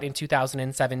 Unqualified, in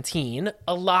 2017.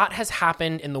 A lot has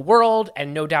happened in the world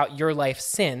and no doubt your life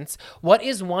since. What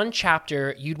is one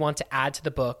chapter you'd want to add to the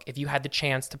book if you had the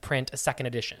chance to print a second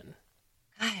edition?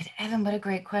 God, Evan, what a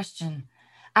great question.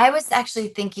 I was actually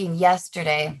thinking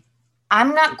yesterday,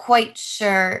 I'm not quite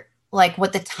sure like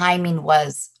what the timing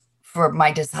was for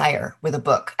my desire with a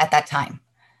book at that time.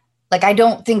 Like, I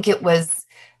don't think it was,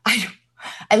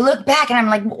 I look back and I'm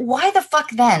like, why the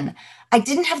fuck then? I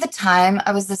didn't have the time.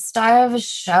 I was the star of a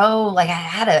show. Like, I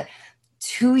had a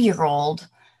 2-year-old.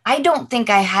 I don't think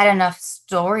I had enough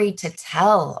story to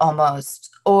tell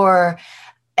almost, or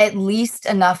at least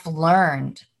enough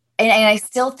learned. And I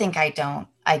still think I don't,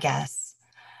 I guess.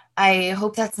 I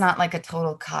hope that's not like a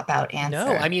total cop-out answer.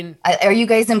 No, I mean... Are you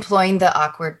guys employing the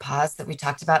awkward pause that we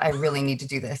talked about? I really need to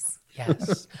do this.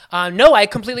 Yes. No, I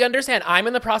completely understand. I'm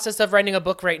in the process of writing a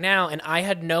book right now, and I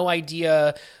had no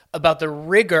idea about the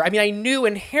rigor. I mean, I knew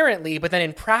inherently, but then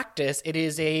in practice, it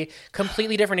is a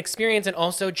completely different experience. And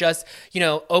also just,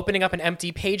 opening up an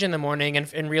empty page in the morning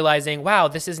and realizing, wow,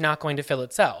 this is not going to fill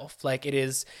itself. Like it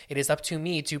is up to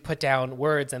me to put down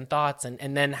words and thoughts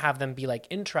and then have them be like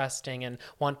interesting and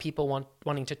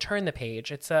wanting to turn the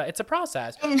page. It's a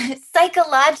process. And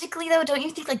psychologically though, don't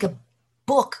you think like a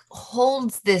book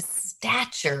holds this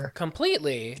stature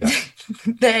completely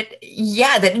that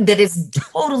is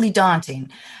totally daunting.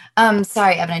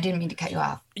 Sorry, Evan, I didn't mean to cut you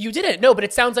off. You didn't. No, but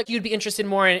it sounds like you'd be interested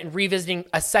more in revisiting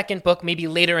a second book maybe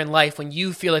later in life when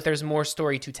you feel like there's more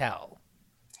story to tell.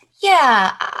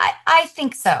 Yeah, I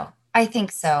think so.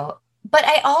 But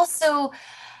I also,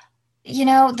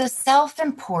 the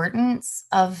self-importance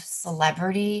of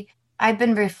celebrity, I've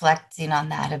been reflecting on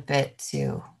that a bit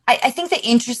too. I think the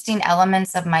interesting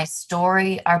elements of my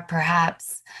story are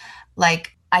perhaps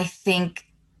like, I think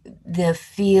the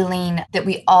feeling that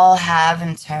we all have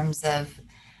in terms of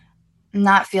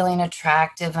not feeling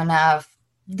attractive enough,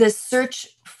 the search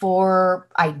for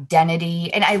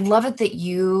identity. And I love it that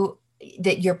your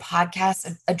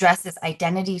podcast addresses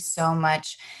identity so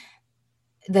much,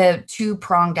 the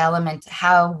two-pronged element,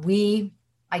 how we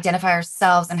identify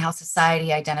ourselves and how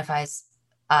society identifies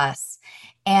us.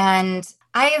 And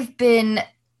I have been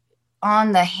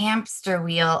on the hamster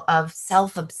wheel of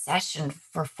self-obsession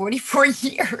for 44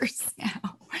 years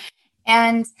now.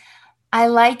 And I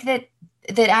like that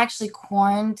actually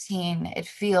quarantine, it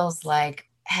feels like,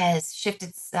 has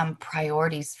shifted some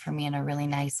priorities for me in a really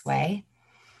nice way.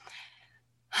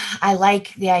 I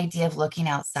like the idea of looking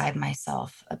outside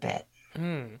myself a bit.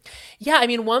 Yeah, I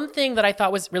mean, one thing that I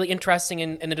thought was really interesting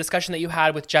in the discussion that you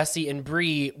had with Jesse and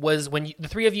Bree was when the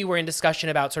three of you were in discussion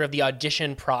about sort of the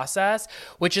audition process,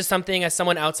 which is something as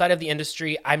someone outside of the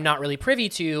industry, I'm not really privy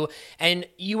to. And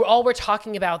you all were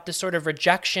talking about the sort of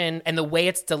rejection and the way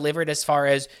it's delivered as far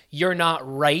as you're not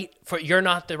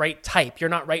the right type, you're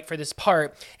not right for this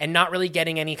part, and not really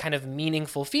getting any kind of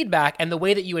meaningful feedback. And the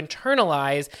way that you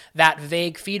internalize that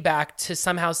vague feedback to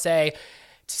sometimes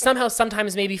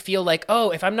maybe feel like,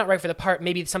 oh, if I'm not right for the part,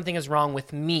 maybe something is wrong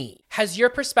with me. Has your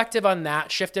perspective on that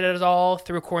shifted at all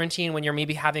through quarantine when you're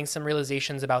maybe having some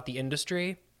realizations about the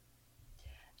industry?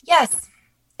 Yes,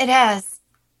 it has.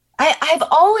 I've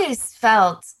always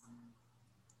felt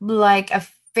like a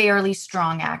fairly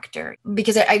strong actor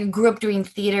because I grew up doing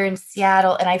theater in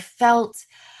Seattle, and I felt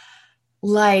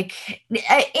like,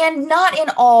 and not in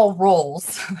all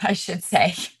roles, I should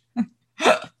say.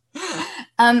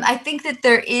 I think that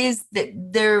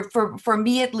for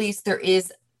me at least, there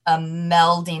is a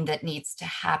melding that needs to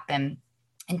happen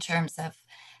in terms of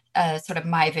sort of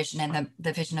my vision and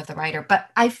the vision of the writer. But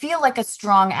I feel like a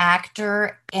strong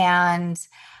actor, and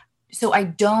so I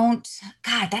don't.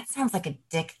 God, that sounds like a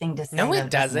dick thing to say. No,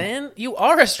 it doesn't. You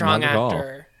are a strong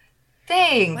actor.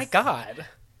 Thanks. Oh my God.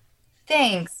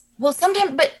 Thanks. Well,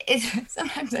 sometimes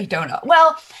I don't know.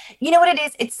 Well, you know what it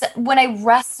is? It's when I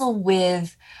wrestle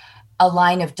with a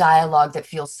line of dialogue that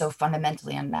feels so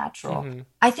fundamentally unnatural. Mm-hmm.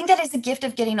 I think that is a gift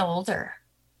of getting older.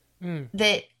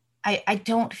 That I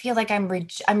don't feel like I'm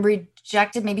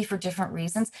rejected, maybe for different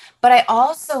reasons, but I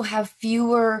also have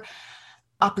fewer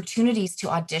opportunities to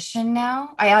audition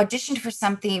now. I auditioned for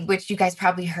something which you guys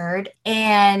probably heard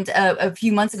and a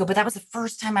few months ago, but that was the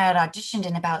first time I had auditioned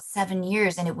in about 7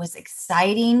 years, and it was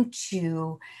exciting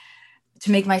to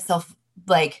make myself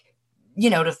like,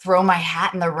 to throw my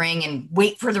hat in the ring and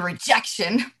wait for the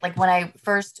rejection. Like when I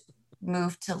first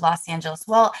moved to Los Angeles.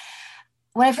 Well,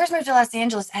 when I first moved to Los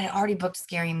Angeles, I had already booked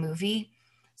Scary Movie.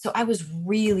 So I was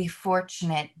really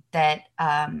fortunate that,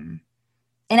 and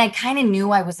I kind of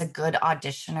knew I was a good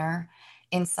auditioner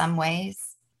in some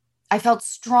ways. I felt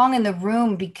strong in the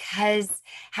room, because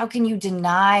how can you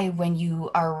deny when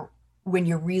you're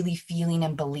really feeling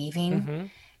and believing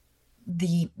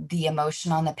the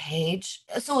emotion on the page?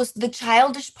 So the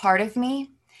childish part of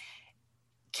me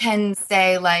can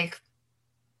say, like,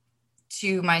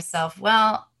 to myself,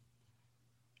 well,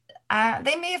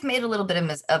 they may have made a little bit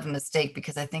of a mistake,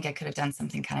 because I think I could have done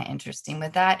something kind of interesting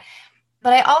with that.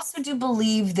 But I also do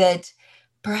believe that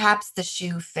perhaps the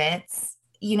shoe fits,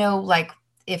 like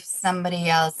if somebody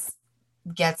else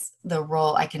gets the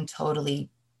role, I can totally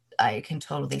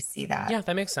see that. Yeah,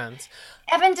 that makes sense.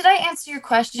 Evan, did I answer your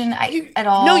question at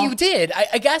all? No, you did.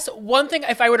 I guess one thing,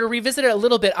 if I were to revisit it a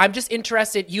little bit, I'm just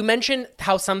interested. You mentioned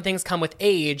how some things come with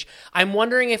age. I'm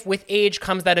wondering if with age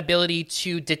comes that ability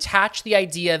to detach the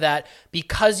idea that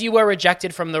because you were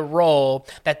rejected from the role,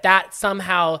 that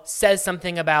somehow says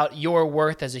something about your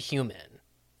worth as a human.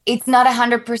 It's not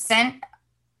 100%.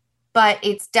 But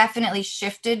it's definitely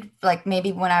shifted. Like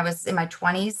maybe when I was in my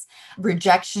 20s,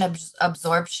 rejection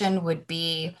absorption would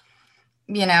be,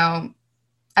 I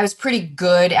was pretty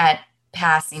good at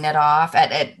passing it off.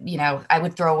 I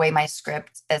would throw away my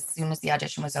script as soon as the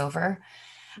audition was over.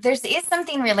 There is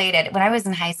something related. When I was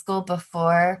in high school,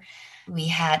 before we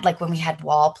had, like when we had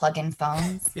wall plug-in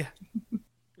phones. Yeah.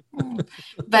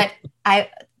 But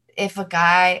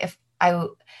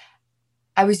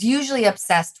I was usually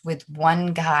obsessed with one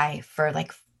guy for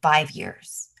like 5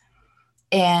 years.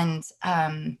 And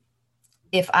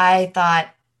if I thought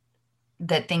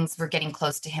that things were getting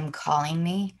close to him calling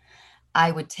me,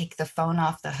 I would take the phone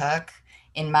off the hook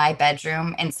in my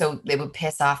bedroom. And so it would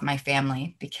piss off my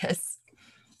family, because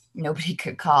nobody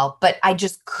could call. But I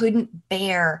just couldn't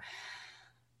bear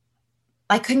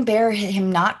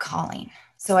him not calling.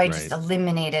 So I just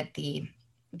eliminated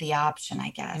the option, I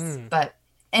guess.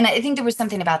 And I think there was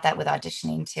something about that with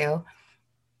auditioning too.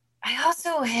 I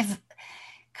also have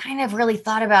kind of really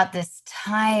thought about this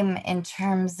time in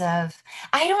terms of,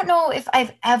 I don't know if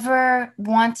I've ever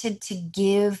wanted to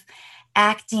give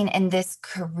acting and this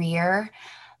career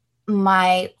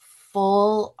my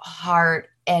full heart.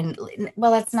 And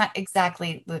well, that's not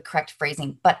exactly the correct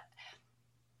phrasing, but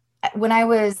when I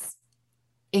was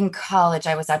in college,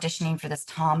 I was auditioning for this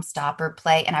Tom Stopper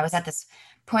play, and I was at this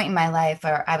point in my life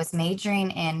where I was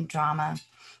majoring in drama,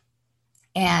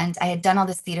 and I had done all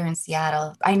this theater in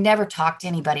Seattle. I never talked to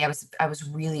anybody. I was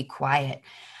really quiet.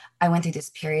 I went through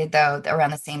this period though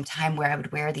around the same time where I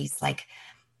would wear these like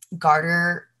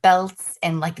garter belts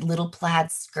and like little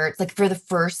plaid skirts. Like for the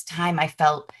first time, I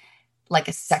felt like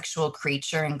a sexual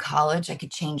creature in college. I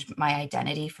could change my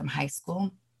identity from high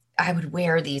school. I would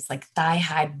wear these like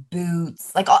thigh-high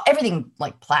boots, like everything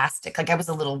like plastic. Like I was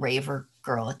a little raver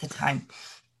girl at the time,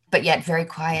 but yet very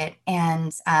quiet.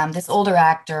 And this older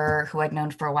actor who I'd known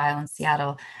for a while in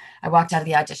Seattle, I walked out of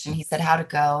the audition. He said, "How'd it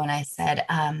go?" And I said,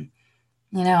 I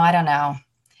don't know.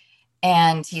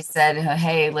 And he said,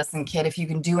 "Hey, listen, kid, if you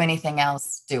can do anything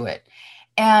else, do it."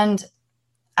 And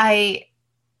I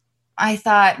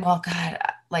thought, well, God,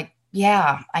 like,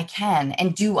 yeah, I can.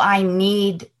 And do I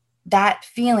need that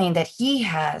feeling that he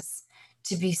has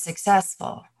to be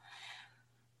successful?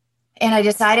 And I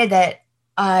decided that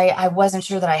I wasn't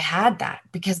sure that I had that,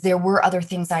 because there were other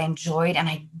things I enjoyed, and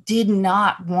I did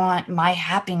not want my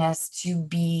happiness to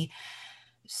be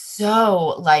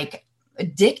so like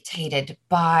dictated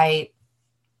by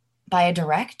a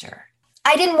director.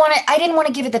 I didn't want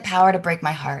to give it the power to break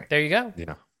my heart. There you go.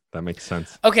 Yeah. That makes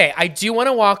sense. Okay, I do want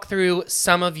to walk through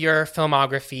some of your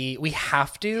filmography. We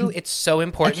have to. It's so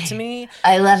important to me.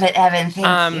 I love it, Evan.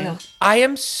 Thank you. I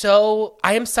am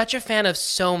such a fan of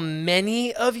so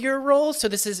many of your roles, so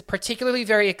this is particularly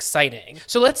very exciting.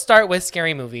 So let's start with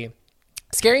Scary Movie.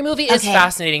 Scary Movie is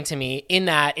fascinating to me in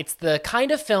that it's the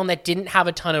kind of film that didn't have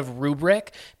a ton of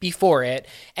rubric before it.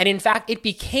 And in fact, it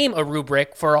became a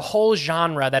rubric for a whole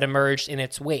genre that emerged in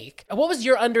its wake. What was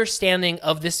your understanding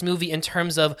of this movie in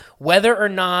terms of whether or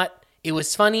not it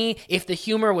was funny, if the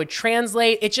humor would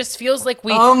translate? It just feels like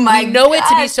we know it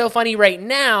to be so funny right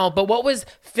now, but what was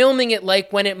filming it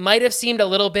like when it might have seemed a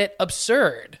little bit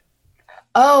absurd?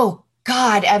 Oh,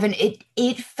 God, Evan,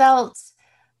 it felt,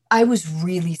 I was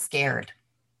really scared.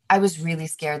 I was really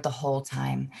scared the whole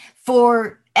time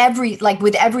with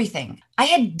everything. I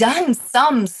had done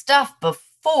some stuff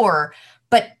before,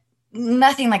 but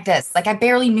nothing like this. Like I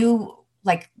barely knew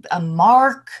like a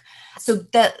mark. So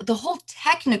the whole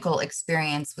technical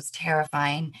experience was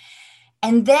terrifying.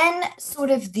 And then sort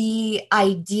of the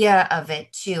idea of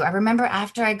it too. I remember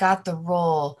after I got the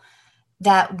role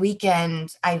that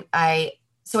weekend, I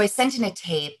sent in a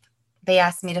tape. they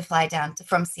asked me to fly down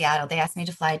from Seattle. They asked me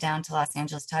to fly down to Los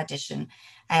Angeles to audition.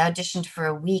 I auditioned for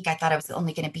a week. I thought I was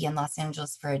only going to be in Los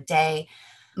Angeles for a day.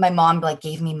 My mom like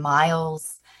gave me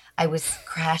miles. I was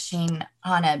crashing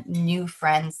on a new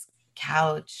friend's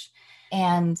couch,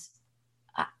 and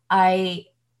I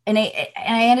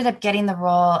ended up getting the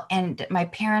role. And my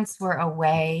parents were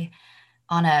away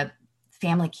on a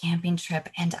family camping trip,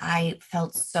 and I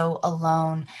felt so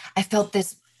alone. I felt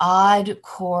this odd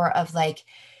core of like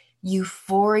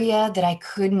euphoria that I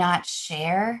could not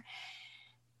share,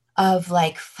 of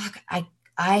like, fuck,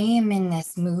 I am in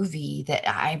this movie that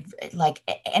I like,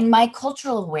 and my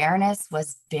cultural awareness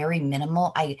was very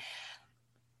minimal. I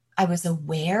was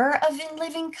aware of In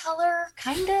Living Color,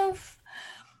 kind of,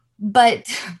 but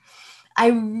I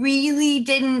really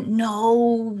didn't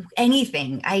know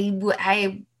anything.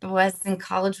 I was in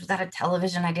college without a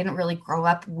television. I didn't really grow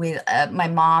up with, my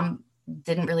mom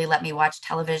didn't really let me watch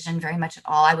television very much at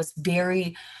all. I was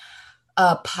very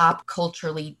pop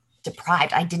culturally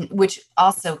deprived. Which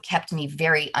also kept me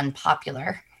very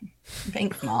unpopular.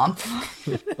 Thanks, Mom.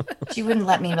 She wouldn't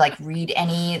let me like read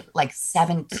any like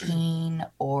 17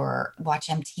 or watch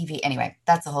MTV. Anyway,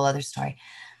 that's a whole other story.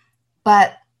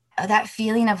 But that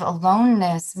feeling of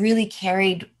aloneness really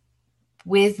carried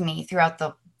with me throughout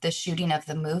the shooting of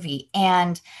the movie.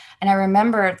 And I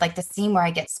remember like the scene where I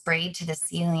get sprayed to the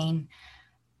ceiling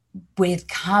with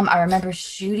cum. I remember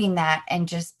shooting that and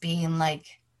just being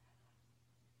like,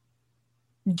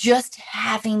 just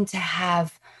having to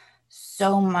have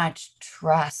so much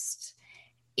trust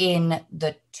in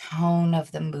the tone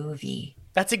of the movie.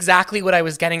 That's exactly what I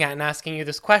was getting at in asking you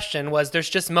this question. Was there's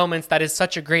just moments that is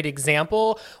such a great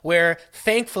example where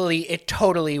thankfully it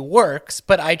totally works,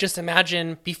 but I just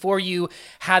imagine before you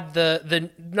had the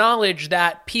knowledge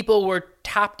that people were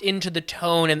tapped into the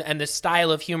tone and the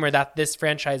style of humor that this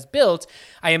franchise built,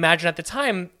 I imagine at the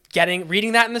time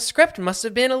reading that in the script must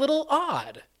have been a little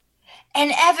odd.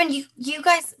 And Evan, you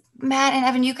guys, Matt and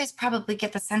Evan, you guys probably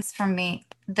get the sense from me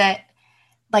that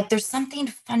like there's something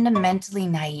fundamentally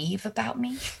naive about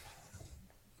me.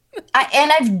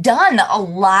 I've done a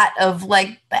lot of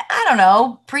like, I don't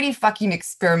know, pretty fucking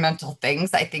experimental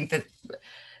things. I think that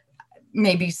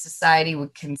maybe society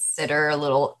would consider a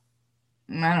little,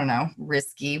 I don't know,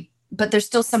 risky, but there's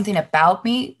still something about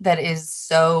me that is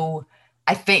so,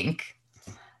 I think,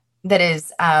 that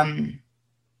is,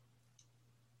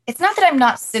 it's not that I'm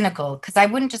not cynical, because I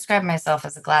wouldn't describe myself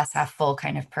as a glass half full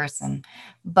kind of person,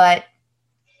 but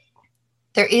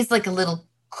there is like a little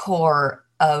core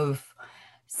of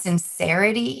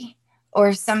sincerity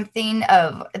or something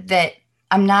of that.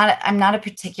 I'm not a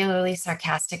particularly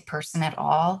sarcastic person at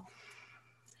all.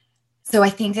 So I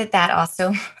think that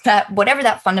also, that whatever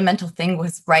that fundamental thing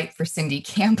was right for Cindy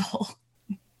Campbell.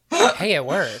 Hey, it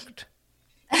worked.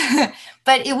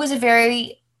 But it was a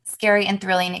very scary and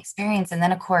thrilling experience. And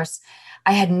then of course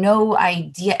I had no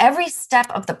idea every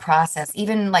step of the process,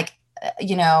 even like,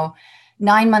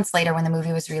 9 months later when the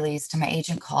movie was released, my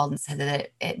agent called and said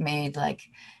that it made like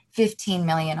 15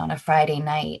 million on a Friday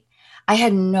night. I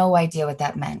had no idea what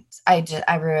that meant. I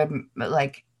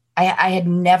had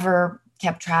never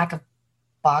kept track of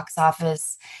box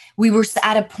office. We were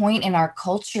at a point in our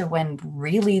culture when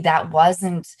really that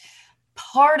wasn't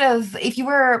part of, if you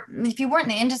weren't in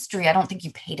the industry, I don't think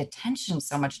you paid attention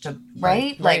so much to,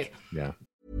 right? Like, yeah.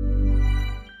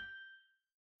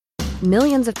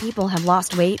 Millions of people have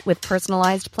lost weight with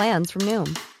personalized plans from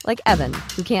Noom. Like Evan,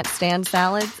 who can't stand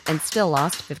salads and still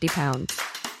lost 50 pounds.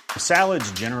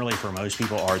 Salads generally for most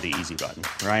people are the easy button,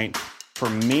 right? For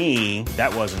me,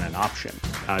 that wasn't an option.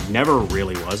 I never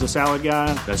really was a salad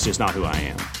guy. That's just not who I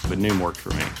am. But Noom worked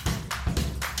for me.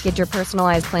 Get your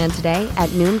personalized plan today at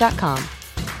Noom.com.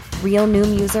 Real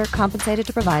Noom user compensated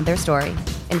to provide their story.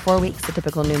 In 4 weeks, the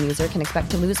typical Noom user can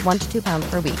expect to lose 1 to 2 pounds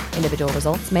per week. Individual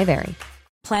results may vary.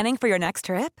 Planning for your next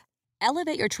trip?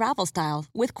 Elevate your travel style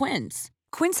with Quince.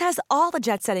 Quince has all the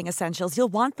jet-setting essentials you'll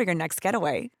want for your next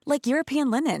getaway, like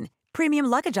European linen, premium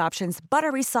luggage options,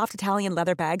 buttery soft Italian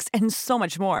leather bags, and so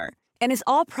much more. And is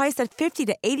all priced at 50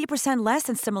 to 80% less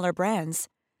than similar brands.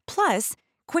 Plus,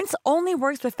 Quince only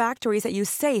works with factories that use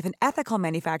safe and ethical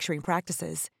manufacturing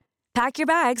practices. Pack your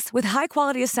bags with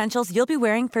high-quality essentials you'll be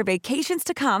wearing for vacations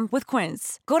to come with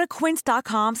Quince. Go to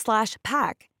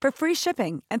quince.com/pack for free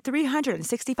shipping and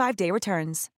 365-day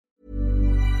returns.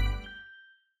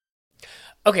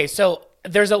 Okay, so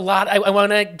there's a lot. I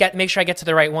want to make sure I get to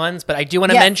the right ones, but I do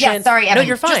want to mention. Yeah, sorry, Evan. No,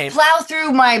 you're fine. Just plow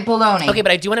through my baloney. Okay,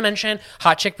 but I do want to mention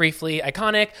Hot Chick briefly,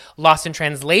 iconic, Lost in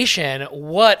Translation.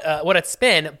 What a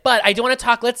spin. But I do want to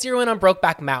talk. Let's zero in on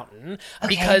Brokeback Mountain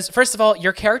because first of all,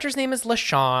 your character's name is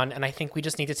LaShawn, and I think we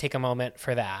just need to take a moment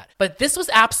for that. But this was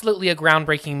absolutely a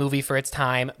groundbreaking movie for its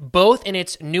time, both in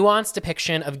its nuanced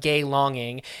depiction of gay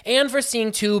longing and for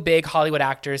seeing two big Hollywood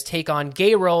actors take on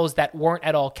gay roles that weren't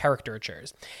at all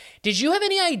caricatures. Did you have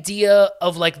any idea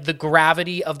of like the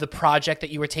gravity of the project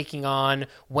that you were taking on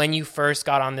when you first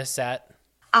got on this set?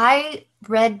 I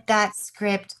read that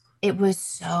script. It was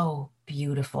so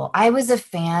beautiful. I was a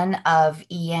fan of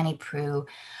E. Annie Proulx.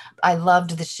 I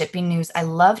loved the shipping news. I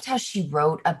loved how she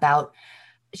wrote about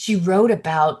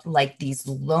like these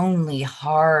lonely,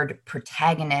 hard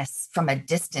protagonists from a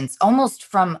distance, almost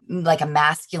from like a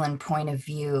masculine point of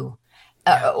view,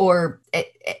 or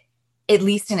at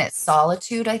least in its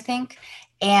solitude, I think,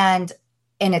 and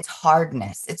in its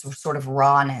hardness, its sort of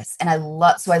rawness. And I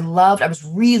was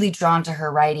really drawn to her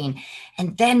writing.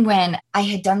 And then when I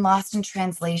had done Lost in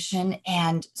Translation,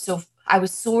 and so I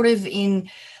was sort of in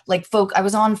like I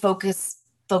was on Focus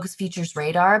Features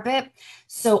radar a bit.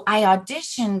 So I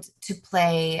auditioned to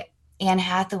play Anne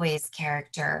Hathaway's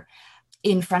character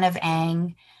in front of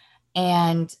Aang,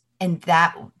 and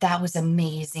that was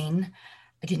amazing.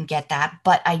 I didn't get that,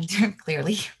 but I did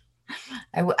clearly.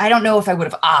 I don't know if I would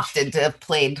have opted to have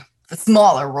played the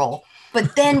smaller role.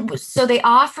 But then, so they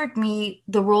offered me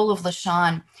the role of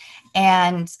LaShawn,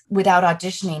 and without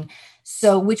auditioning,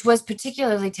 which was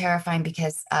particularly terrifying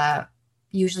because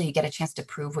usually you get a chance to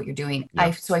prove what you're doing.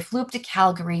 Yeah. So I flew up to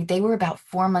Calgary. They were about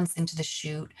 4 months into the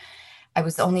shoot. I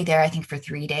was only there, I think, for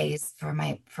 3 days for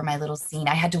my little scene.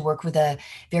 I had to work with a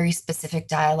very specific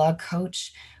dialogue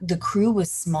coach. The crew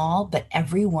was small, but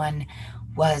everyone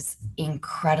was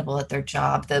incredible at their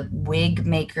job. The wig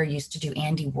maker used to do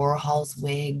Andy Warhol's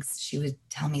wigs. She would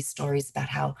tell me stories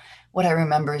about what I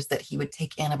remember is that he would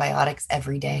take antibiotics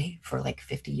every day for like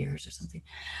 50 years or something.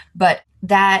 But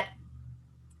that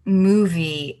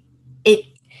movie,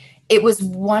 it was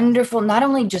wonderful, not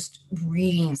only just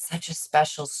reading such a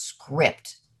special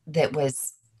script that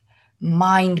was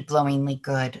mind-blowingly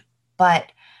good,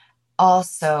 but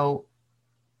also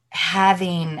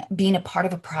being a part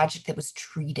of a project that was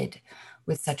treated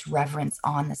with such reverence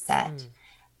on the set.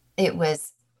 It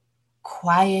was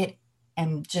quiet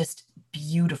and just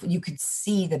beautiful. You could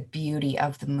see the beauty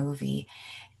of the movie.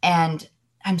 And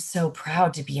I'm so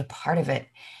proud to be a part of it.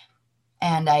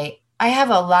 And I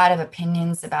have a lot of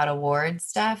opinions about award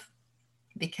stuff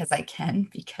because I've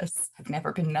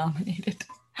never been nominated.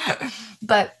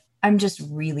 But I'm just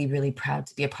really, really proud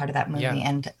to be a part of that movie. Yeah.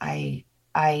 And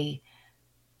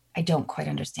I don't quite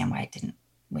understand why I didn't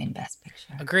win Best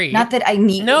Picture. Agreed. Not that I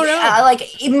need like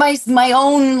my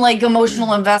own like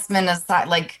emotional investment aside,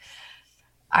 like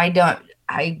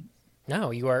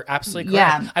No, you are absolutely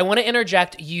correct. Yeah. I want to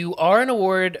interject. You are an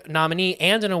award nominee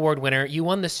and an award winner. You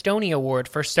won the Stony Award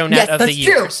for Stonette of the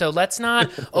Year. True. So let's not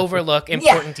overlook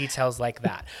important details like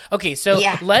that. Okay, so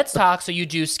let's talk. So you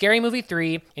do Scary Movie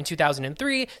 3 in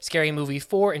 2003, Scary Movie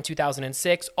 4 in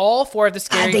 2006. All four of the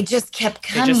Scary... they just kept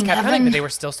coming. But they were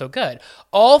still so good.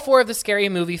 All four of the Scary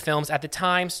Movie films at the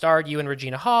time starred you and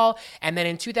Regina Hall. And then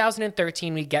in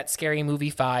 2013, we get Scary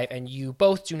Movie 5, and you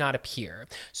both do not appear.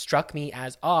 Struck me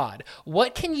as odd.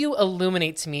 What can you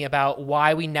illuminate to me about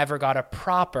why we never got a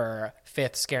proper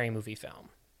fifth Scary Movie film?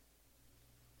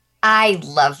 I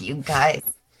love you guys.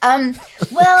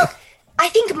 Well, I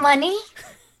think money.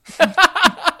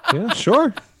 Yeah,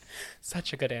 sure.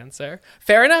 Such a good answer.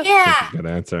 Fair enough. Yeah. Good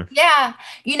answer. Yeah.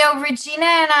 You know, Regina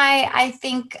and I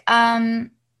think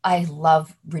I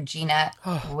love Regina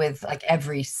with like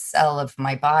every cell of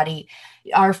my body.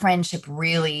 Our friendship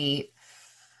really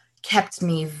kept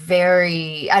me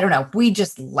very, I don't know.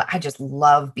 I just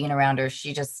love being around her.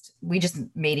 We just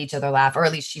made each other laugh, or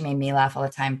at least she made me laugh all the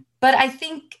time. But I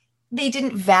think they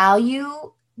didn't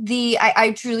value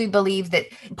I truly believe that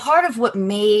part of what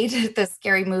made the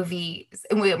Scary Movie,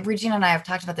 and Regina and I have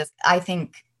talked about this, I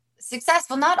think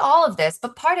successful, not all of this,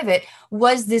 but part of it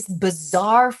was this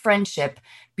bizarre friendship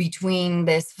between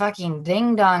this fucking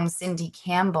ding-dong Cindy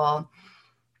Campbell,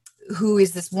 who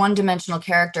is this one-dimensional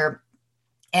character,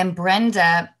 and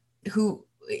Brenda, who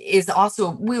is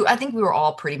also, I think we were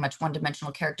all pretty much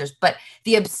one-dimensional characters, but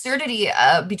the absurdity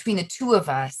between the two of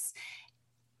us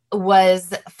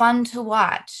was fun to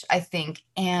watch, I think.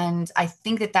 And I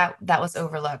think that was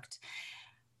overlooked.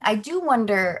 I do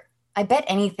wonder, I bet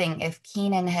anything if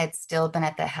Keenan had still been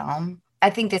at the helm. I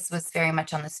think this was very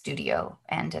much on the studio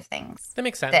end of things. That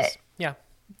makes sense.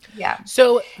 Yeah.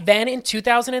 So then in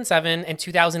 2007 and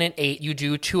 2008, you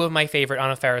do two of my favorite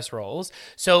Anna Faris roles.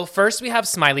 So first we have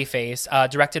Smiley Face,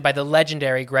 directed by the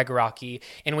legendary Greg Araki,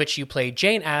 in which you play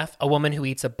Jane F., a woman who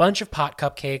eats a bunch of pot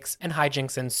cupcakes and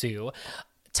hijinks ensue.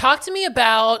 Talk to me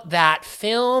about that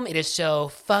film. It is so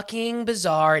fucking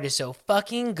bizarre. It is so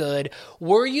fucking good.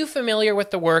 Were you familiar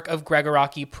with the work of Greg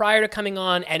Araki prior to coming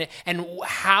on? And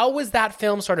how was that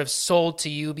film sort of sold to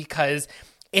you? Because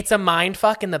it's a mind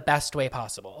fuck in the best way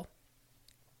possible.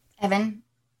 Evan,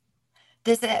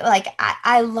 this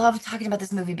I love talking about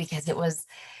this movie because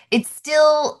it's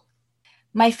still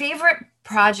my favorite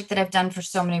project that I've done for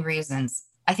so many reasons.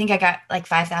 I think I got like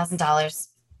 $5,000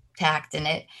 tacked in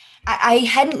it. I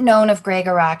hadn't known of Greg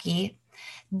Araki.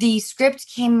 The script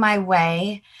came my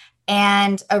way,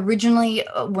 and originally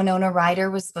Winona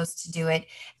Ryder was supposed to do it.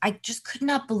 I just could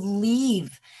not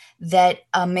believe that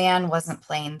a man wasn't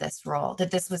playing this role,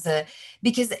 that this was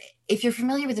because if you're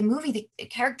familiar with the movie, the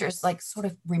character is like sort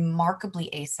of remarkably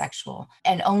asexual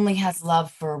and only has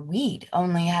love for weed,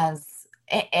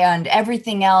 and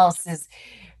everything else is,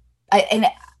 and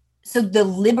so the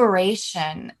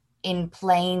liberation in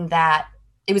playing that,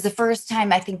 it was the first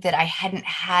time I think that I hadn't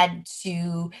had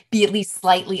to be at least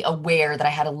slightly aware that I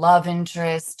had a love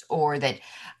interest or that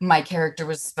my character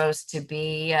was supposed to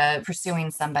be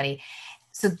pursuing somebody.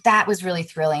 So that was really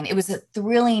thrilling. It was a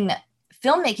thrilling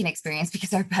filmmaking experience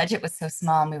because our budget was so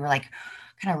small and we were like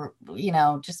kind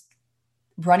of, just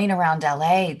running around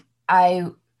LA. I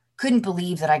couldn't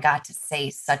believe that I got to say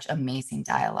such amazing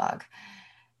dialogue.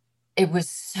 It was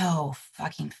so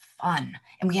fucking fun.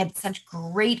 And we had such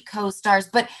great co-stars.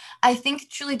 But I think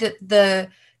truly the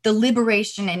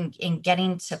liberation in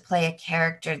getting to play a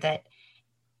character that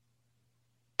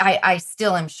I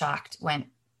still am shocked when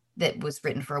that was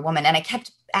written for a woman. And I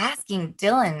kept asking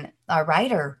Dylan, our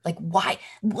writer, like,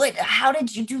 how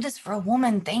did you do this for a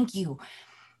woman? Thank you.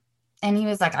 And he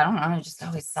was like, I don't know. I just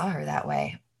always saw her that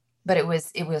way. But it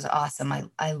was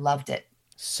awesome. I loved it.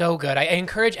 So good. I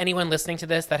encourage anyone listening to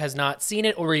this that has not seen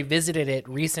it or revisited it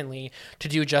recently to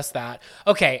do just that.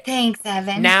 Okay. Thanks,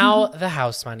 Evan. Now, The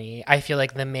House Money. I feel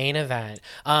like the main event.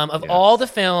 Of all the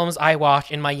films I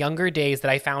watched in my younger days that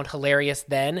I found hilarious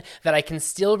then, that I can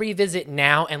still revisit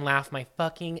now and laugh my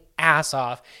fucking ass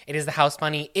off, it is The House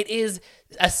Money. It is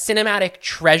a cinematic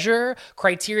treasure.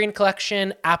 Criterion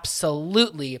Collection,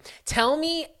 absolutely. Tell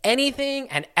me anything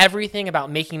and everything about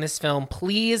making this film,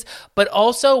 please, but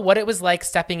also what it was like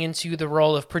stepping into the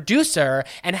role of producer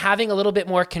and having a little bit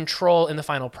more control in the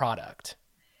final product.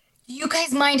 Do you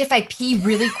guys mind if I pee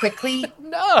really quickly?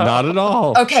 No. Not at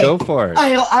all. Okay. Go for it.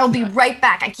 I'll be right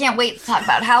back. I can't wait to talk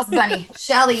about House Bunny.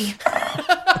 Shelly.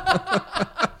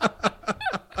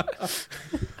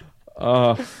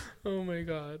 Oh my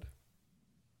God.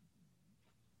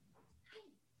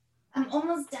 I'm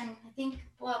almost done. I think,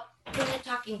 well, we're not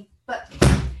talking, but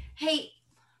hey,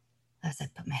 as I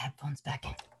put my headphones back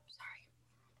in.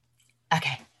 Sorry.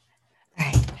 Okay.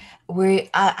 All right.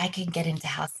 I can get into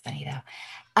House Bunny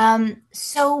though.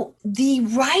 So the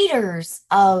writers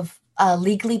of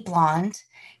Legally Blonde,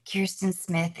 Kirsten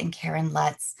Smith and Karen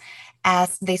Lutz,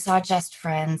 they saw Just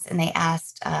Friends and they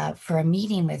asked for a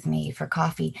meeting with me for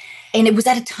coffee. And it was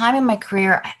at a time in my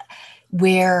career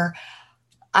where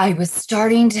I was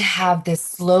starting to have this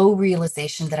slow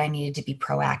realization that I needed to be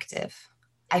proactive.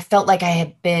 I felt like I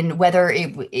had been, whether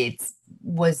it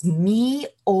was me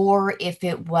or if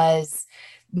it was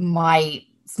my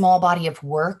small body of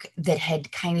work that had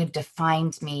kind of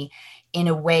defined me in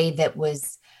a way that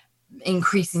was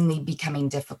increasingly becoming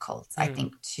difficult, I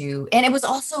think, too. And it was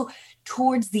also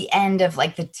towards the end of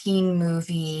like the teen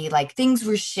movie, like things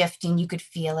were shifting, you could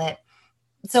feel it.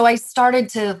 So I started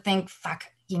to think, fuck,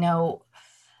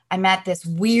 I'm at this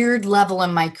weird level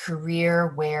in my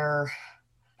career where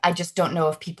I just don't know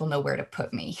if people know where to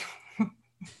put me.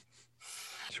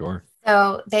 Sure.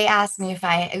 So they asked me if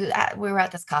we were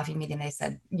at this coffee meeting. They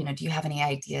said, do you have any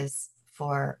ideas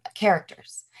for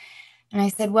characters? And I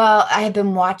said, well, I have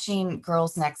been watching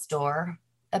Girls Next Door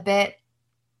a bit.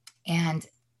 And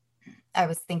I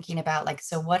was thinking about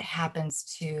so what happens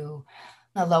to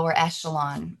the lower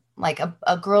echelon, like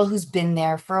a girl who's been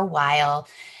there for a while.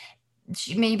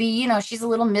 She maybe, she's a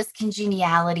little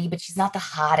miscongeniality, but she's not the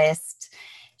hottest.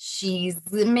 She's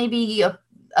maybe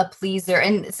a pleaser.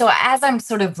 And so as I'm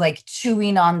sort of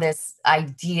chewing on this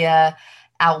idea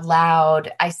out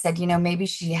loud, I said, maybe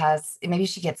she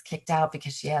gets kicked out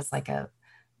because she has a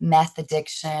meth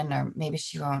addiction, or maybe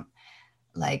she won't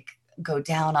go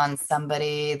down on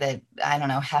somebody that, I don't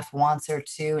know, Hef wants her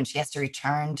to, and she has to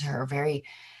return to her very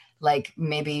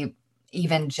maybe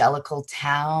evangelical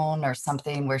town or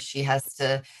something where she has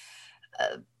to,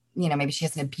 maybe she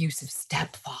has an abusive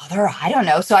stepfather. I don't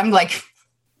know. So I'm like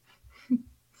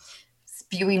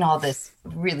spewing all this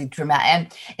really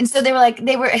dramatic. And so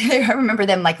I remember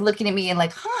them like looking at me and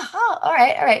like, all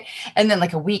right. And then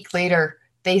like a week later,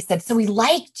 they said, so we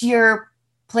liked your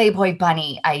Playboy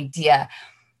bunny idea,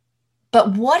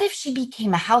 but what if she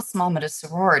became a house mom at a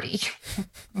sorority?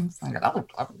 I was like, oh,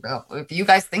 if you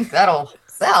guys think that'll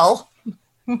sell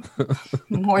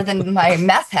more than my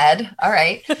meth head. All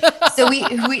right. So we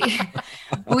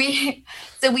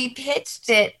pitched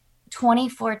it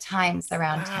 24 times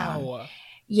around town.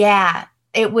 Yeah,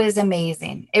 it was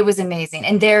amazing.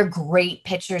 And they're great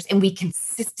pitchers, and we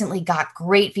consistently got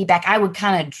great feedback. I would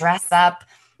kind of dress up,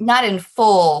 not in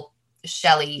full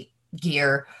Shelley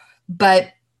gear,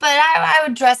 but I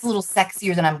would dress a little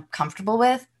sexier than I'm comfortable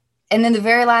with. And then the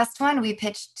very last one we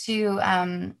pitched to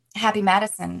Happy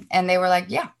Madison, and they were like,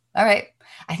 yeah, all right.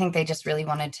 I think they just really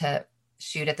wanted to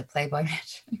shoot at the Playboy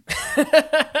Mansion.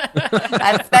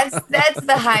 that's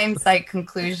the hindsight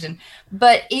conclusion.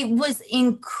 But it was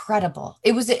incredible.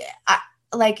 It was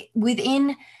like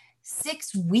within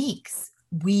 6 weeks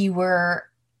we were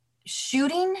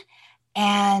shooting,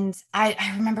 and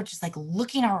I remember just like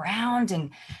looking around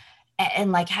and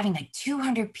like having like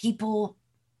 200 people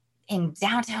in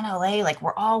downtown LA, like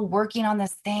we're all working on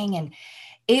this thing, and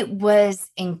it was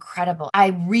incredible.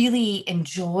 I really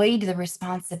enjoyed the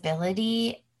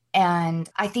responsibility, and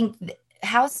I think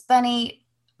House Bunny,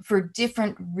 for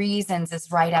different reasons,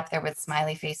 is right up there with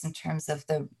Smiley Face in terms of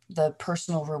the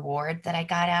personal reward that I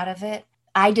got out of it.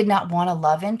 I did not want a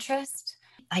love interest.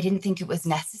 I didn't think it was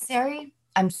necessary.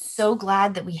 I'm so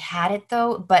glad that we had it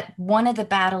though. But one of the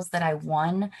battles that I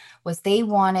won was they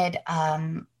wanted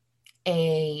a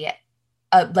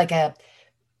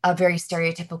very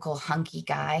stereotypical hunky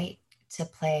guy to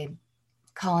play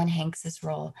Colin Hanks's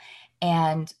role.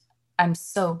 And I'm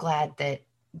so glad that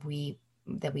we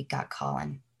got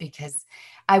Colin, because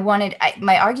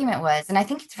my argument was, and I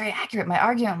think it's very accurate. My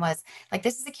argument was like,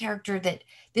 this is a character that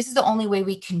this is the only way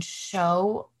we can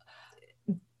show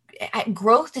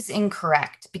growth is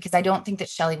incorrect, because I don't think that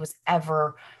Shelley was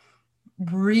ever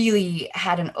really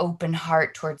had an open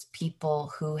heart towards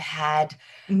people who had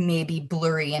maybe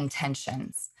blurry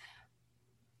intentions.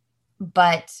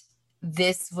 But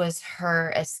this was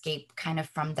her escape kind of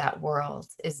from that world,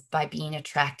 is by being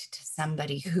attracted to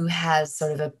somebody who has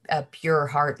sort of a pure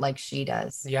heart like she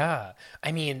does. Yeah.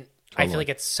 I mean, I feel like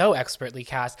it's so expertly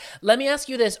cast. Let me ask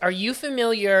you this. Are you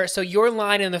familiar? So your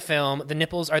line in the film, "The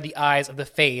nipples are the eyes of the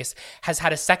face," has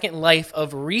had a second life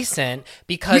of recent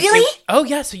because... Really? Oh,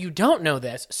 yeah. So you don't know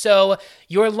this. So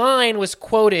your line was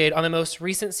quoted on the most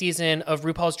recent season of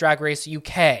RuPaul's Drag Race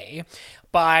UK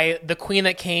by the queen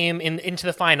that came into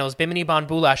the finals. Bimini Bon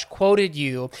Boulash quoted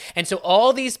you. And so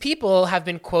all these people have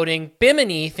been quoting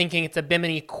Bimini, thinking it's a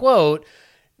Bimini quote,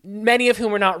 many of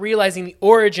whom are not realizing the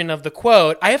origin of the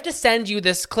quote. I have to send you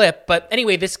this clip, but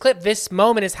anyway, this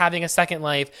moment is having a second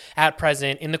life at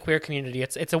present in the queer community.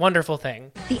 It's a wonderful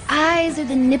thing. The eyes are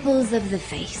the nipples of the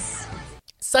face.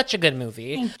 Such a good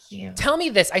movie. Thank you. Tell me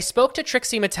this. I spoke to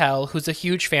Trixie Mattel, who's a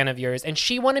huge fan of yours, and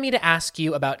she wanted me to ask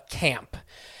you about camp.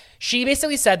 She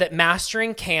basically said that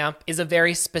mastering camp is a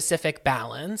very specific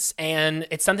balance, and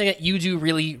it's something that you do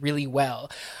really, really well.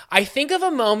 I think of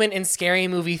a moment in Scary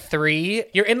Movie 3.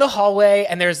 You're in the hallway,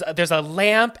 and there's a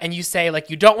lamp, and you say, like,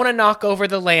 you don't want to knock over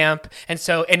the lamp, and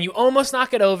you almost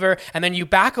knock it over, and then you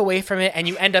back away from it, and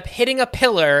you end up hitting a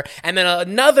pillar, and then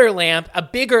another lamp, a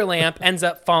bigger lamp, ends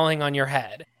up falling on your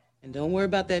head. And don't worry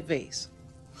about that vase.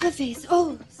 The face.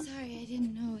 Oh, sorry, I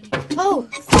didn't know it. Oh!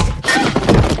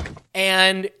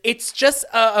 And it's just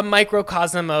a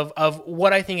microcosm of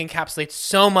what I think encapsulates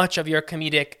so much of your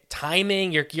comedic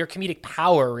timing, your comedic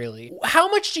power, really. How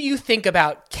much do you think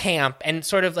about camp, and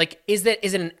sort of like, is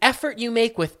it an effort you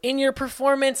make within your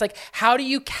performance? Like, how do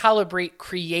you calibrate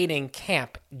creating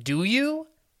camp? Do you?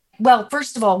 Well,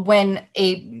 first of all, when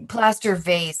a plaster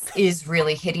vase is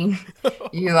really hitting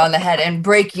you on the head and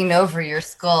breaking over your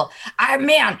skull, I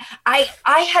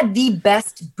had the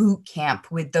best boot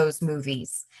camp with those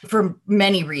movies for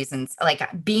many reasons. Like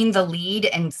being the lead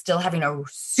and still having a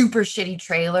super shitty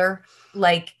trailer,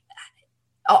 like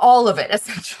all of it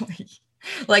essentially.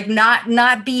 Like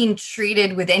not being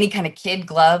treated with any kind of kid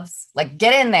gloves. Like,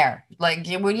 get in there. Like,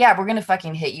 yeah, we're gonna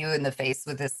fucking hit you in the face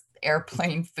with this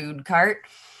airplane food cart.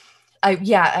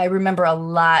 I remember a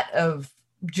lot of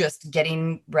just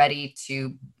getting ready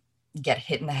to get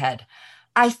hit in the head.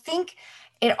 I think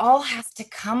it all has to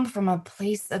come from a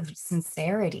place of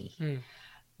sincerity,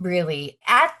 really,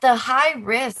 at the high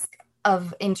risk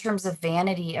of, in terms of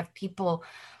vanity, of people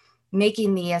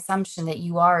making the assumption that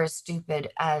you are as stupid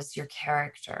as your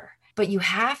character. but you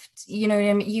have to, you know what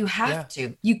I mean? You have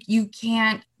to. You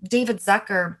can't. David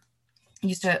Zucker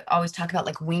used to always talk about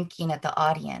like winking at the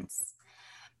audience,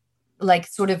 like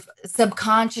sort of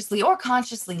subconsciously or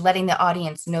consciously letting the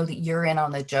audience know that you're in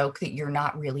on the joke, that you're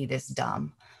not really this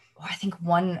dumb. Or I think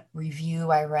one review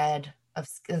I read of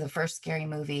the first Scary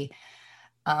Movie,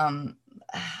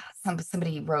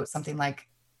 somebody wrote something like,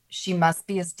 she must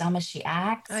be as dumb as she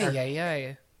acts.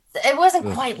 It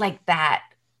wasn't quite like that,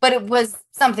 but it was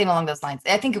something along those lines.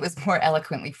 I think it was more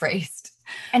eloquently phrased.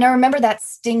 And I remember that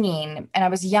stinging, and I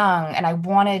was young and I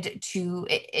wanted to,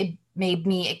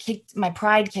 my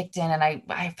pride kicked in, and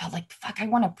I felt like, fuck, I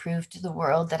want to prove to the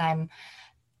world that I'm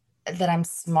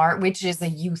smart, which is a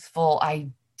youthful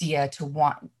idea to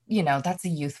want, that's a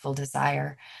youthful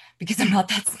desire, because I'm not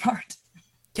that smart.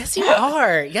 Yes, you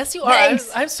are. Yes, you are.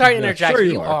 I'm sorry to interject. Sure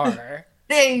you are.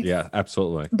 Thanks. Yeah,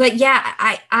 absolutely. But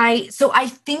yeah, so I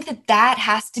think that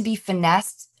has to be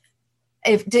finessed.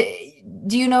 Do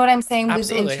you know what I'm saying?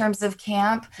 Absolutely. In terms of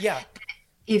camp? Yeah.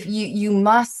 If you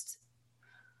must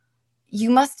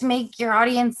make your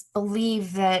audience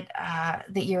believe that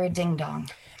you're a ding dong.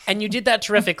 And you did that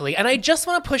terrifically. And I just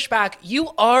want to push back. You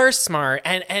are smart,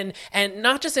 and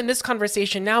not just in this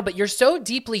conversation now, but you're so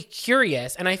deeply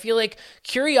curious. And I feel like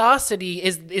curiosity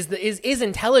is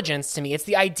intelligence to me. It's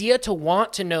the idea to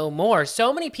want to know more.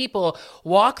 So many people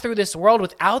walk through this world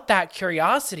without that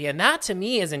curiosity, and that to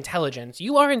me is intelligence.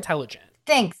 You are intelligent.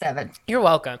 Thanks, Evan. You're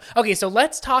welcome. Okay, so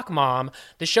let's talk Mom.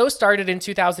 The show started in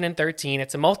 2013.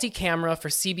 It's a multi-camera for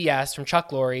CBS from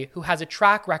Chuck Lorre, who has a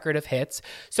track record of hits.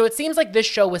 So it seems like this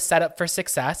show was set up for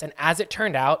success, and as it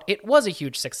turned out, it was a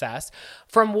huge success.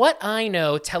 From what I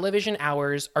know, television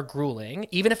hours are grueling.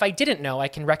 Even if I didn't know, I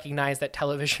can recognize that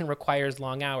television requires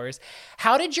long hours.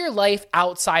 How did your life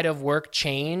outside of work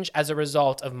change as a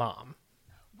result of Mom?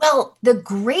 Well, there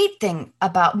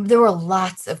were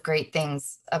lots of great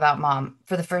things about Mom.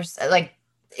 For the first,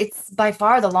 it's by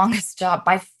far the longest job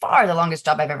I've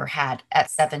ever had at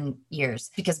 7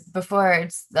 years, because before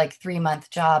it's like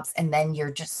 3-month jobs, and then you're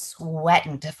just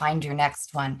sweating to find your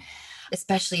next one,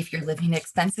 especially if your living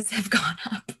expenses have gone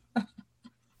up.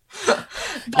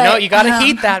 You got to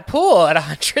heat that pool at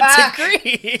 100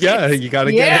 degrees. Yeah, you got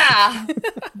to get it.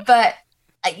 But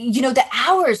the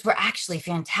hours were actually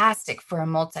fantastic for a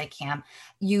multicam.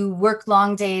 You work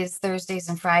long days, Thursdays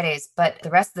and Fridays, but the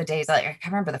rest of the days, I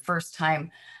remember the first time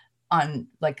I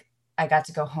got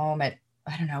to go home at,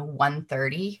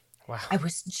 1:30. Wow. I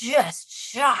was just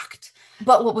shocked.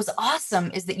 But what was awesome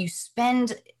is that you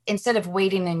spend, instead of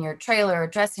waiting in your trailer or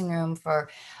dressing room for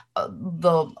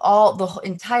the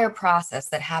entire process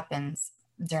that happens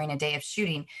during a day of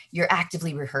shooting, you're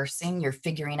actively rehearsing, you're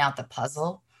figuring out the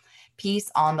puzzle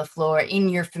piece on the floor in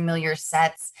your familiar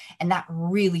sets. And that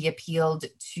really appealed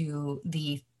to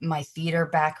my theater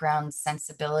background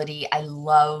sensibility. I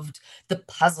loved the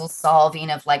puzzle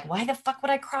solving of like, why the fuck would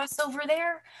I cross over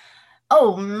there?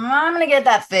 Oh, I'm going to get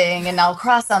that thing and I'll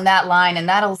cross on that line and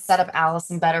that'll set up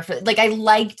Allison better for, I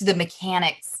liked the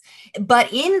mechanics,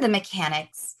 but in the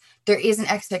mechanics, there is an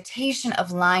expectation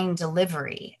of line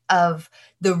delivery, of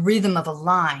the rhythm of a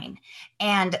line.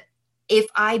 And if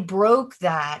I broke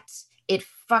that, it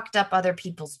fucked up other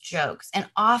people's jokes. And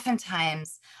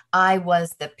oftentimes I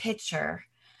was the pitcher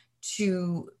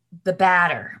to the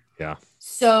batter. Yeah.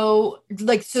 So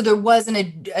there was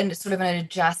a sort of an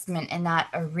adjustment in that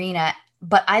arena,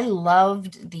 but I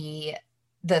loved the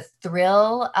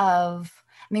thrill of,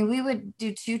 we would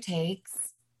do 2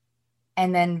 takes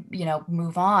and then,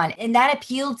 move on. And that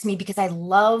appealed to me because I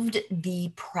loved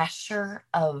the pressure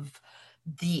of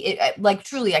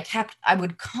truly, I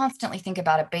would constantly think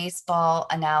about a baseball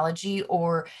analogy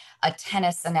or a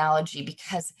tennis analogy,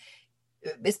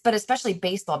 but especially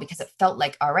baseball, because it felt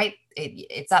like, all right,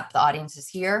 it's up, the audience is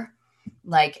here.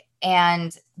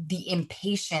 And the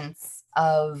impatience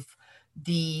of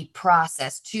the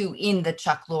process too, in the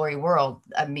Chuck Lorre world.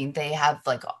 They have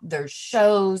their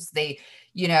shows, it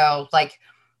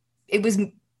was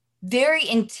very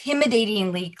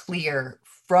intimidatingly clear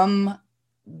from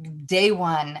day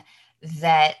one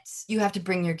that you have to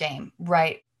bring your game,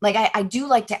 right? I do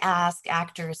like to ask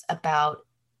actors about,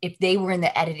 if they were in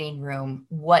the editing room,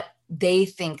 what they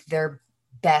think their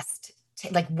best,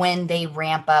 when they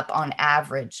ramp up on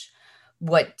average,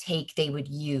 what take they would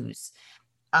use.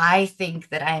 I think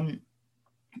that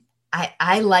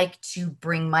I like to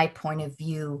bring my point of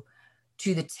view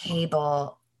to the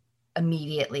table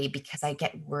immediately, because I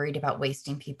get worried about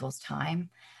wasting people's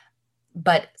time.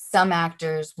 But some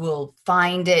actors will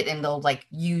find it and they'll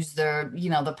use their,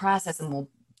 the process, and we'll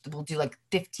do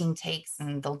 15 takes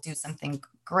and they'll do something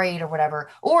great or whatever,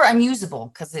 or unusable,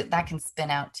 because that can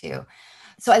spin out too.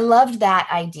 So I loved that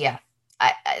idea.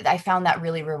 I found that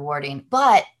really rewarding,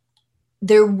 but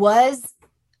there was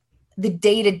the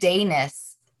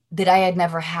day-to-dayness that I had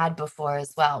never had before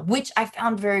as well, which I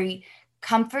found very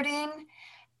comforting.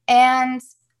 And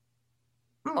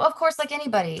of course, like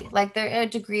anybody, like there a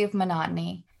degree of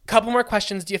monotony. Couple more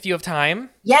questions if you have time.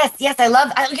 Yes, I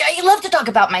love to talk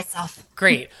about myself.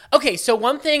 Great. Okay, so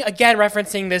one thing, again,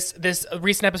 referencing this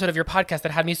recent episode of your podcast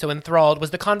that had me so enthralled was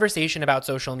the conversation about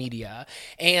social media.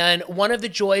 And one of the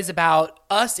joys about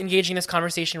us engaging in this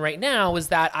conversation right now was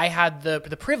that I had the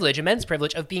privilege, immense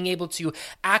privilege, of being able to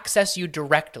access you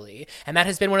directly. And that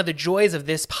has been one of the joys of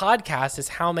this podcast, is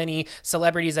how many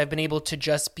celebrities I've been able to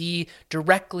just be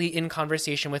directly in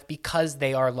conversation with because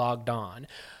they are logged on.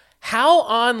 How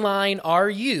online are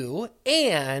you,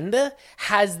 and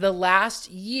has the last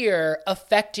year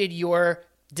affected your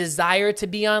desire to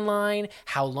be online,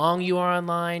 how long you are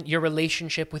online, your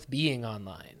relationship with being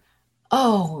online?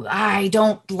 Oh, I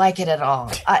don't like it at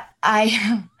all.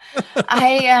 I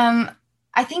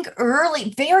think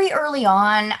very early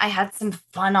on, I had some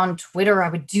fun on Twitter. I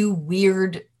would do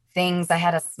weird things. I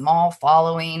had a small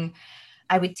following.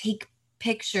 I would take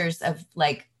pictures of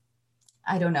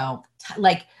I don't know,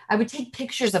 I would take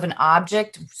pictures of an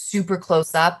object super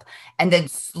close up and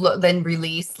then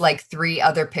release 3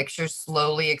 other pictures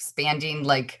slowly expanding.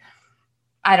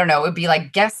 I don't know, it would be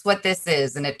guess what this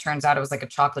is? And it turns out it was a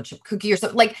chocolate chip cookie or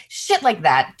something, shit like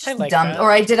that. Just dumb. That.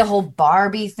 Or I did a whole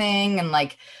Barbie thing and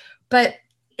but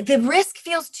the risk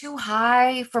feels too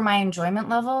high for my enjoyment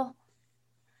level.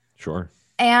 Sure.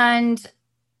 And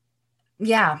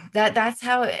yeah, that's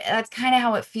kind of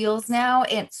how it feels now.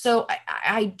 And so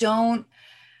I don't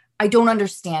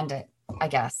understand it, I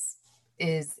guess,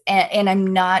 and I'm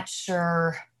not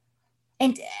sure.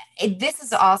 And this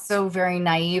is also very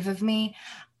naive of me,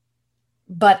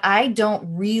 but I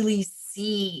don't really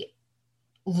see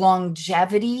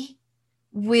longevity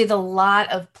with a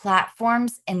lot of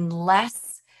platforms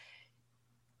unless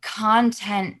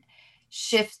content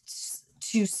shifts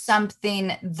to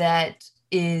something that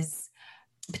is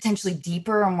potentially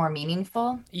deeper or more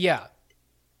meaningful. Yeah.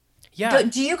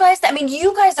 Do you guys,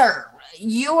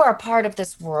 you are a part of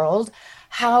this world.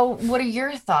 What are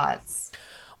your thoughts?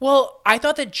 Well, I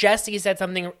thought that Jessie said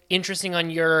something interesting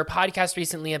on your podcast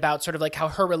recently about sort of how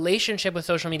her relationship with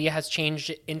social media has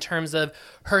changed in terms of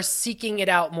her seeking it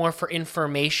out more for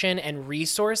information and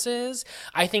resources.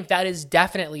 I think that is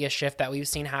definitely a shift that we've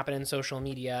seen happen in social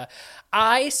media.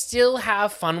 I still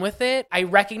have fun with it. I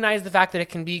recognize the fact that it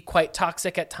can be quite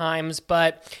toxic at times,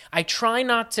 but I try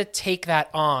not to take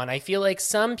that on. I feel like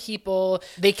some people,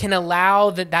 they can allow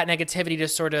that negativity to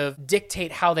sort of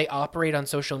dictate how they operate on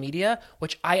social media,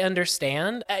 which I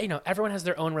understand. Everyone has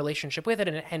their own relationship with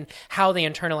it and how they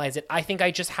internalize it. I think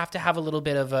I just have to have a little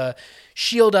bit of a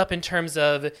shield up in terms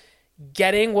of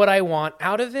getting what I want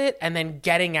out of it and then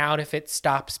getting out if it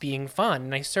stops being fun.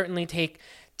 And I certainly take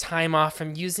time off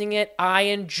from using it. I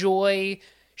enjoy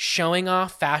showing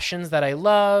off fashions that I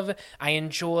love. I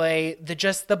enjoy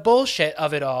the bullshit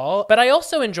of it all. But I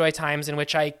also enjoy times in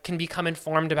which I can become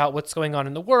informed about what's going on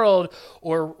in the world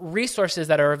or resources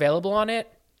that are available on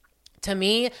it. To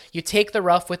me, you take the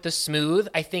rough with the smooth.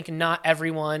 I think not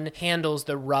everyone handles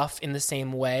the rough in the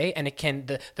same way, and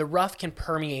the rough can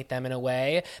permeate them in a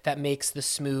way that makes the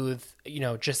smooth,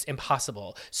 just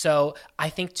impossible. So I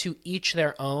think to each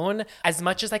their own. As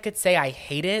much as I could say I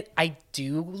hate it, I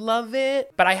do love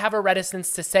it, but I have a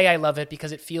reticence to say I love it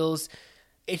because it feels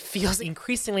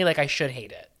increasingly like I should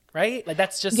hate it, right?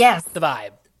 That's just the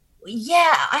vibe.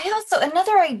 Yeah,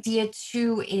 another idea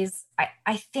too is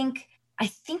I think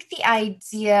the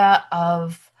idea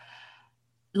of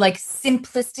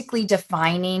simplistically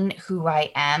defining who I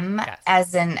am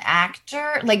as an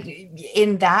actor,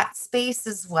 in that space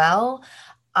as well,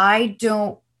 I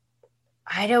don't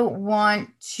want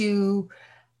to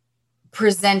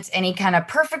present any kind of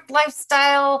perfect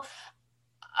lifestyle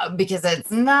because it's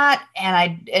not.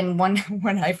 And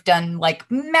when I've done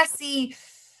messy,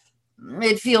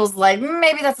 it feels like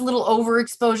maybe that's a little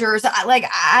overexposure. So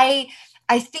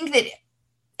I think that.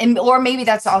 Or maybe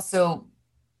that's how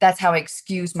I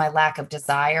excuse my lack of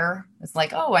desire. It's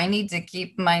I need to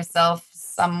keep myself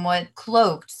somewhat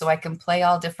cloaked so I can play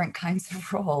all different kinds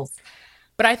of roles.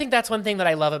 But I think that's one thing that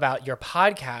I love about your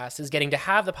podcast is getting to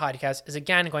have the podcast is,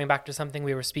 again, going back to something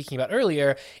we were speaking about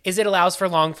earlier, is it allows for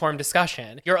long form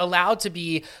discussion. You're allowed to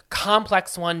be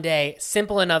complex one day,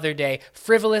 simple another day,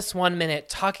 frivolous 1 minute,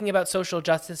 talking about social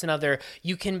justice another.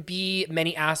 You can be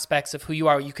many aspects of who you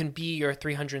are. You can be your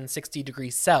 360-degree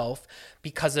self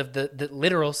because of the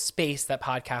literal space that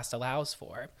podcast allows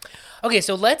for. Okay,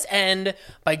 so let's end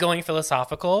by going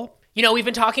philosophical. You know, we've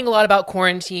been talking a lot about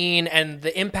quarantine and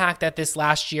the impact that this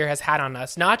last year has had on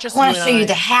us. Not just I want to show you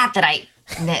the hat that I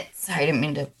knit. Sorry, I didn't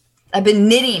mean to. I've been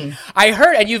knitting. I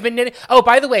heard, and you've been knitting. Oh,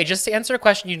 by the way, just to answer a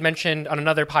question you'd mentioned on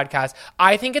another podcast,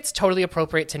 I think it's totally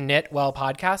appropriate to knit while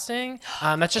podcasting.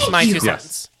 That's just my 2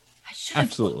 cents.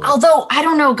 Absolutely. Although, I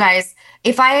don't know, guys.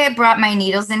 If I had brought my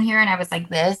needles in here and I was like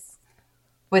this,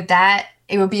 would that...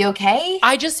 it would be okay?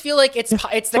 I just feel like it's the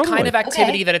totally. kind of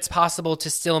activity that it's possible to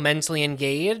still mentally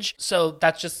engage. So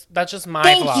that's just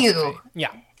my philosophy. Thank you.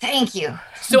 Yeah. Thank you.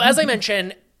 So as I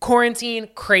mentioned, quarantine,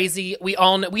 crazy. We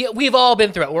all know, we've all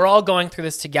been through it. We're all going through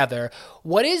this together.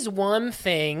 What is one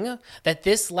thing that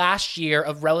this last year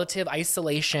of relative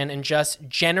isolation and just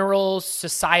general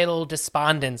societal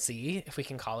despondency, if we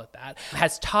can call it that,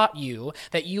 has taught you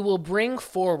that you will bring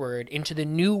forward into the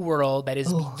new world that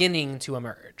is beginning to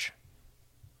emerge?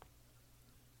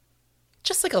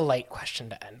 Just like a light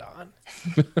question to end on.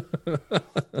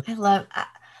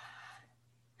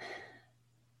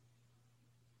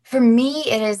 For me,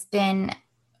 it has been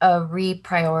a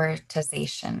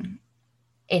reprioritization.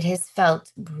 It has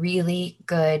felt really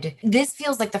good. This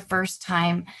feels like the first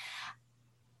time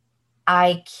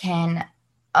I can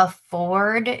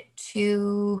afford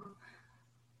to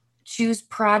choose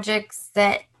projects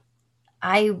that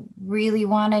I really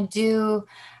want to do.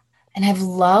 And I've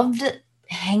loved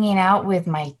hanging out with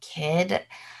my kid.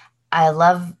 I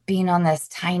love being on this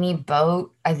tiny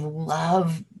boat. I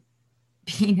love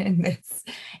being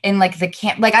in like the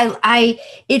camp. Like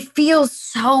it feels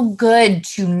so good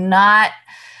to not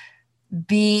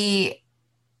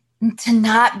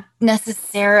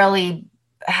necessarily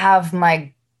have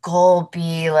my goal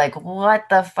be like, what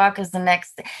the fuck is the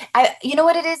next thing? You know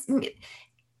what it is?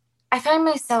 I find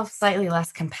myself slightly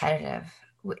less competitive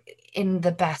in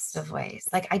the best of ways.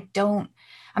 Like I'm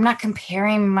not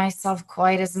comparing myself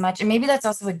quite as much. And maybe that's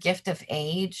also a gift of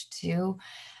age too.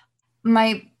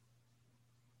 My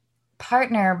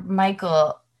partner,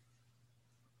 Michael,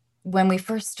 when we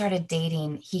first started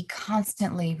dating, he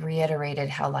constantly reiterated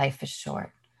how life is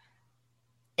short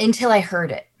until I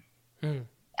heard it,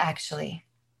 actually.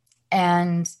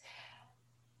 And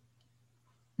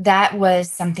that was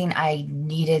something I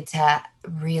needed to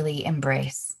really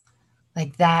embrace.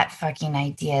 Like that fucking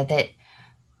idea that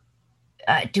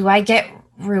do I get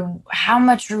how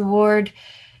much reward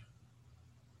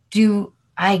do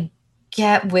I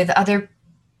get with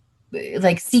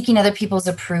seeking other people's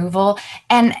approval?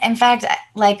 And in fact,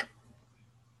 like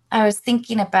I was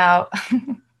thinking about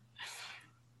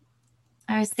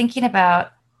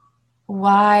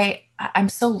why I'm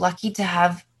so lucky to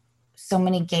have so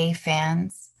many gay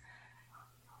fans.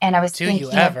 And I was thinking, do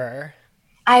you ever?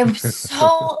 I'm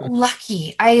so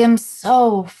lucky. I am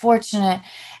so fortunate.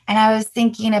 And I was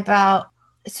thinking about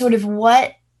sort of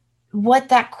what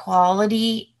that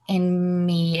quality in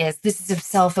me is. This is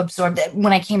self-absorbed.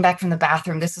 When I came back from the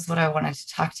bathroom, this is what I wanted to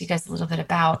talk to you guys a little bit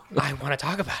about. I want to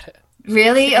talk about it.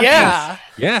 Really? Okay. Yeah.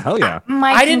 Yeah, hell yeah.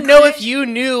 I didn't know if you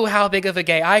knew how big of a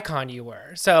gay icon you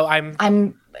were. So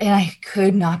and I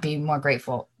could not be more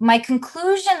grateful. My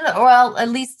conclusion, well, at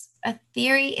least a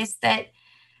theory, is that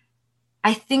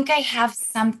I think I have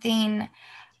something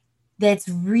that's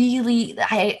really,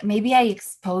 maybe I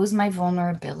expose my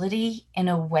vulnerability in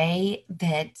a way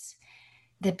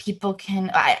that people can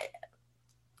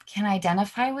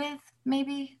identify with,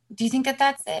 maybe. Do you think that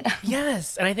that's it?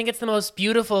 Yes, and I think it's the most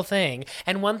beautiful thing.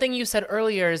 And one thing you said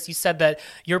earlier is you said that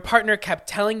your partner kept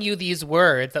telling you these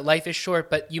words, that life is short,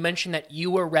 but you mentioned that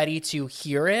you were ready to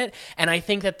hear it. And I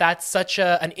think that that's such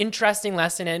an interesting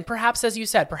lesson. And perhaps, as you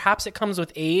said, perhaps it comes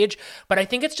with age, but I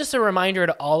think it's just a reminder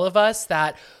to all of us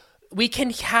that we can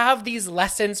have these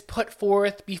lessons put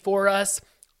forth before us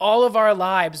all of our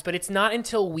lives, but it's not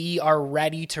until we are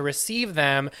ready to receive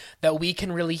them that we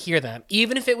can really hear them.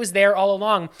 Even if it was there all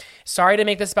along. Sorry to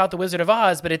make this about the Wizard of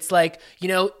Oz, but it's like,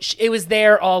 it was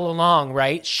there all along,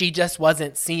 right? She just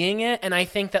wasn't seeing it. And I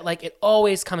think that it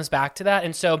always comes back to that.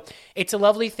 And so it's a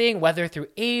lovely thing, whether through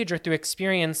age or through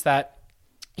experience, that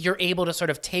you're able to sort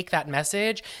of take that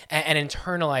message and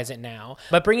internalize it now.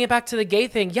 But bringing it back to the gay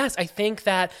thing, yes, I think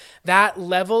that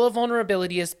level of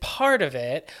vulnerability is part of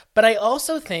it. But I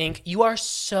also think you are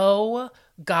so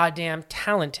goddamn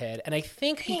talented. And I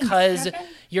think because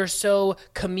you're so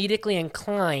comedically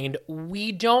inclined,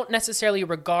 we don't necessarily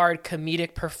regard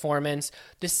comedic performance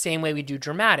the same way we do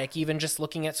dramatic, even just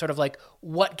looking at sort of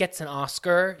what gets an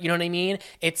Oscar, you know what I mean?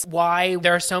 It's why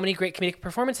there are so many great comedic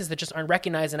performances that just aren't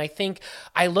recognized. And I think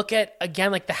I look at,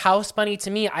 again, the House Bunny,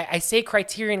 to me, I say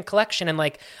Criterion Collection and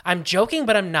I'm joking,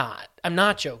 but I'm not. I'm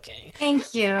not joking.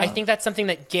 Thank you. I think that's something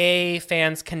that gay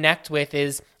fans connect with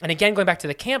is, and again, going back to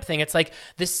the camp thing, it's like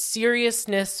the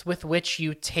seriousness with which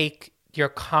you take your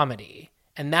comedy.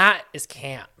 And that is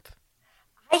camp.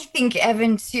 I think,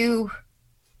 Evan, too,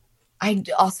 I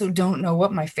also don't know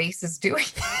what my face is doing.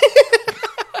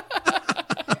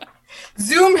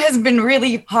 Zoom has been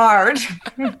really hard.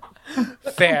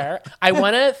 Fair. I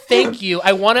want to thank you.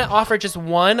 I want to offer just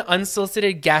one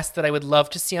unsolicited guest that I would love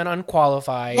to see on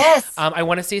Unqualified. Yes. I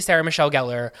want to see Sarah Michelle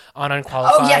Gellar on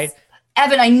Unqualified. Oh, yes.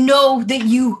 Evan, I know that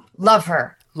you love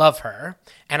her. Love her.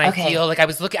 And I feel like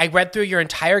I read through your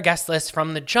entire guest list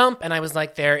from the jump, and I was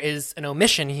like, there is an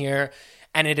omission here.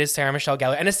 And it is Sarah Michelle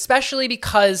Gellar. And especially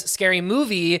because Scary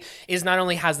Movie is not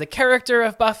only has the character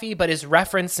of Buffy, but is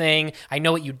referencing I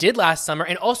Know What You Did Last Summer.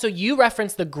 And also you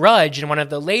referenced The Grudge in one of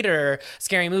the later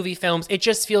Scary Movie films. It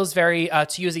just feels very,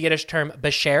 to use a Yiddish term,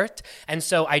 beschert. And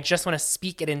so I just want to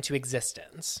speak it into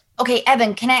existence. Okay,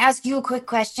 Evan, can I ask you a quick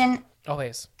question?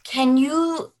 Always. Can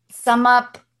you sum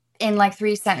up in like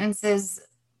 3 sentences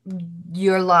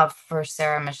your love for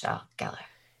Sarah Michelle Gellar?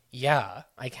 Yeah,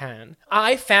 I can.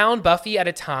 I found Buffy at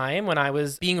a time when I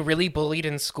was being really bullied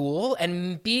in school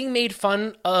and being made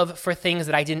fun of for things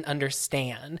that I didn't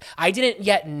understand. I didn't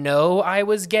yet know I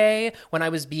was gay when I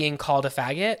was being called a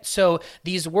faggot. So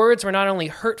these words were not only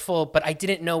hurtful, but I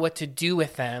didn't know what to do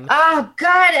with them. Oh,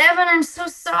 God, Evan, I'm so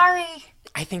sorry.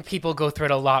 I think people go through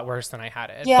it a lot worse than I had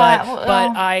it. Yeah,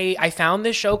 but I found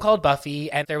this show called Buffy,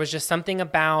 and there was just something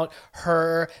about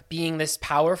her being this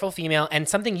powerful female, and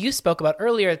something you spoke about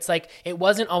earlier. It's like it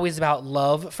wasn't always about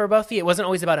love for Buffy. It wasn't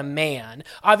always about a man.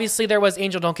 Obviously, there was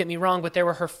Angel, don't get me wrong, but there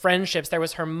were her friendships. There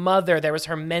was her mother. There was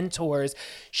her mentors.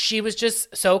 She was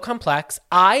just so complex.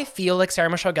 I feel like Sarah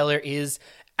Michelle Gellar is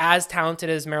as talented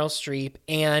as Meryl Streep,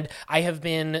 and I have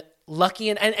been lucky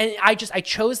and I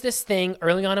chose this thing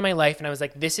early on in my life, and I was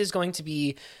like, this is going to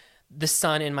be the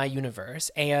sun in my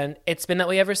universe, and it's been that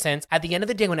way ever since. At the end of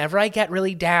the day, whenever I get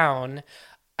really down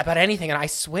about anything, and I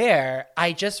swear,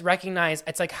 I just recognize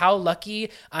it's like how lucky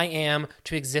I am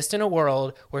to exist in a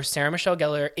world where Sarah Michelle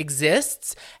Gellar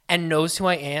exists and knows who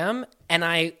I am, and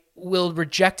I will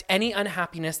reject any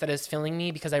unhappiness that is filling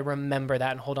me because I remember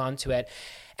that and hold on to it.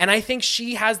 And I think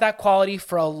she has that quality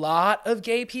for a lot of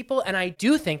gay people. And I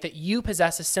do think that you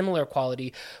possess a similar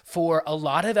quality for a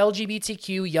lot of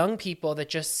LGBTQ young people that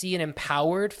just see an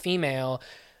empowered female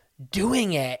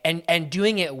doing it and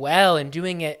doing it well and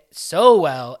doing it so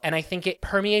well. And I think it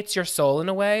permeates your soul in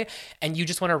a way, and you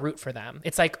just want to root for them.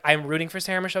 It's like, I'm rooting for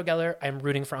Sarah Michelle Gellar. I'm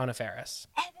rooting for Anna Faris.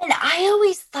 And I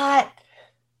always thought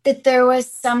that there was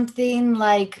something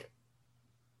like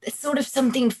sort of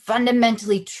something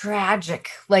fundamentally tragic,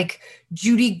 like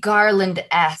Judy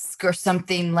Garland-esque or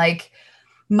something. Like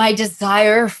my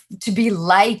desire to be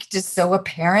liked is so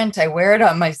apparent. I wear it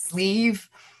on my sleeve.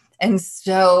 And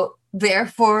so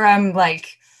therefore I'm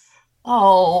like,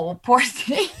 oh, poor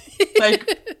thing. Like,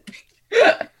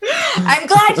 I'm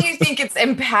glad you think it's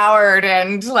empowered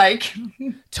and like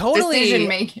totally decision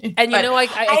making. And you know, I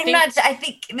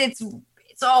think it's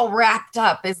all wrapped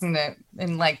up, isn't it?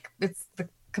 And like it's the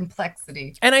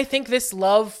complexity. And I think this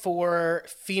love for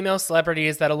female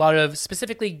celebrities that a lot of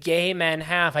specifically gay men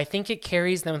have, I think it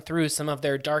carries them through some of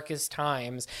their darkest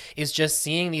times, is just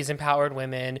seeing these empowered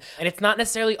women. And it's not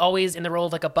necessarily always in the role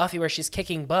of like a Buffy where she's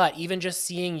kicking butt, even just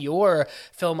seeing your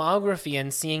filmography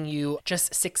and seeing you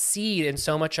just succeed in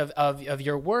so much of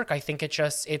your work. I think it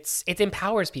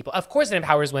empowers people. Of course it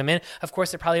empowers women. Of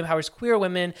course it probably empowers queer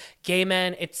women, gay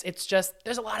men. It's just,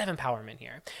 there's a lot of empowerment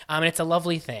here. And it's a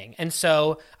lovely thing. And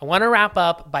so I want to wrap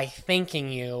up by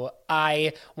thanking you.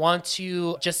 I want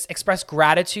to just express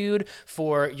gratitude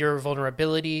for your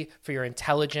vulnerability, for your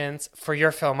intelligence, for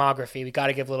your filmography. We got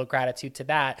to give a little gratitude to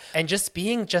that. And just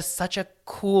being just such a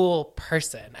cool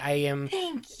person. Thank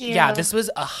you. Yeah, this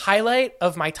was a highlight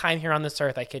of my time here on this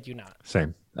earth. I kid you not.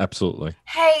 Same. Absolutely.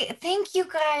 Hey, thank you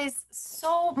guys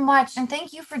so much. And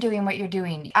thank you for doing what you're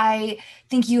doing. I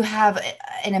think you have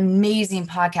an amazing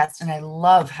podcast, and I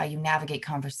love how you navigate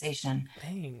conversation.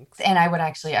 Thanks. And I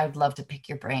would love to pick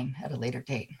your brain at a later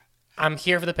date. I'm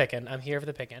here for the picking.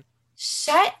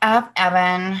 Shut up,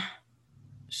 Evan.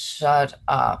 Shut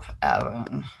up,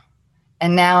 Evan.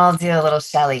 And now I'll do a little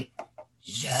Shelley.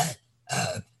 Shut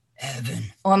up,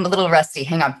 Evan. Oh, I'm a little rusty.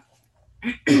 Hang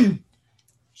on.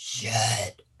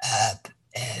 Shut up,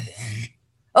 Evan.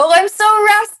 Oh, I'm so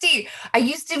rusty. I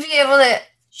used to be able to...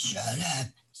 Shut up,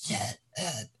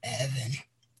 Evan.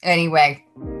 Anyway.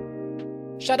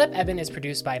 Shut Up, Evan is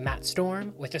produced by Matt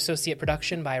Storm, with associate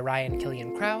production by Ryan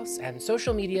Killian Krause and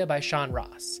social media by Sean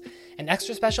Ross. An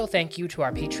extra special thank you to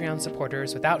our Patreon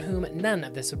supporters, without whom none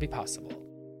of this would be possible.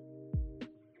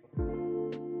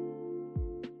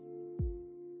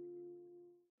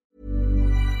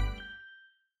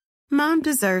 Mom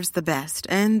deserves the best,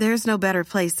 and there's no better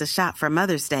place to shop for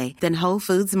Mother's Day than Whole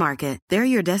Foods Market.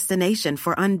 They're your destination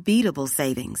for unbeatable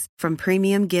savings, from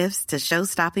premium gifts to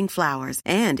show-stopping flowers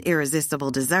and irresistible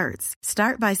desserts.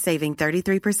 Start by saving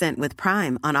 33% with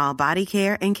Prime on all body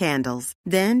care and candles.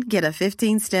 Then get a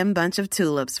 15-stem bunch of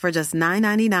tulips for just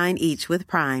 $9.99 each with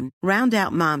Prime. Round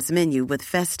out Mom's menu with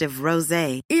festive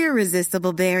rosé,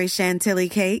 irresistible berry chantilly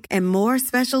cake, and more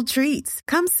special treats.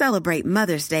 Come celebrate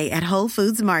Mother's Day at Whole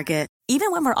Foods Market.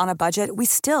 Even when we're on a budget, we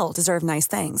still deserve nice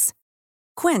things.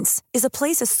 Quince is a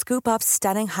place to scoop up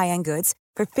stunning high-end goods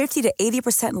for 50 to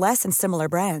 80% less than similar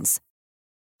brands.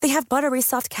 They have buttery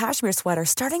soft cashmere sweaters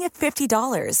starting at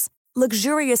 $50,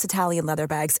 luxurious Italian leather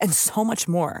bags, and so much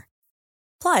more.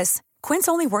 Plus, Quince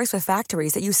only works with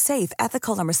factories that use safe,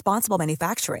 ethical, and responsible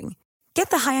manufacturing. Get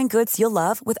the high-end goods you'll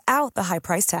love without the high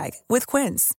price tag with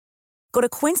Quince. Go to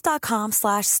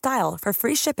quince.com/style for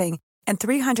free shipping and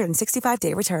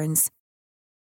 365-day returns.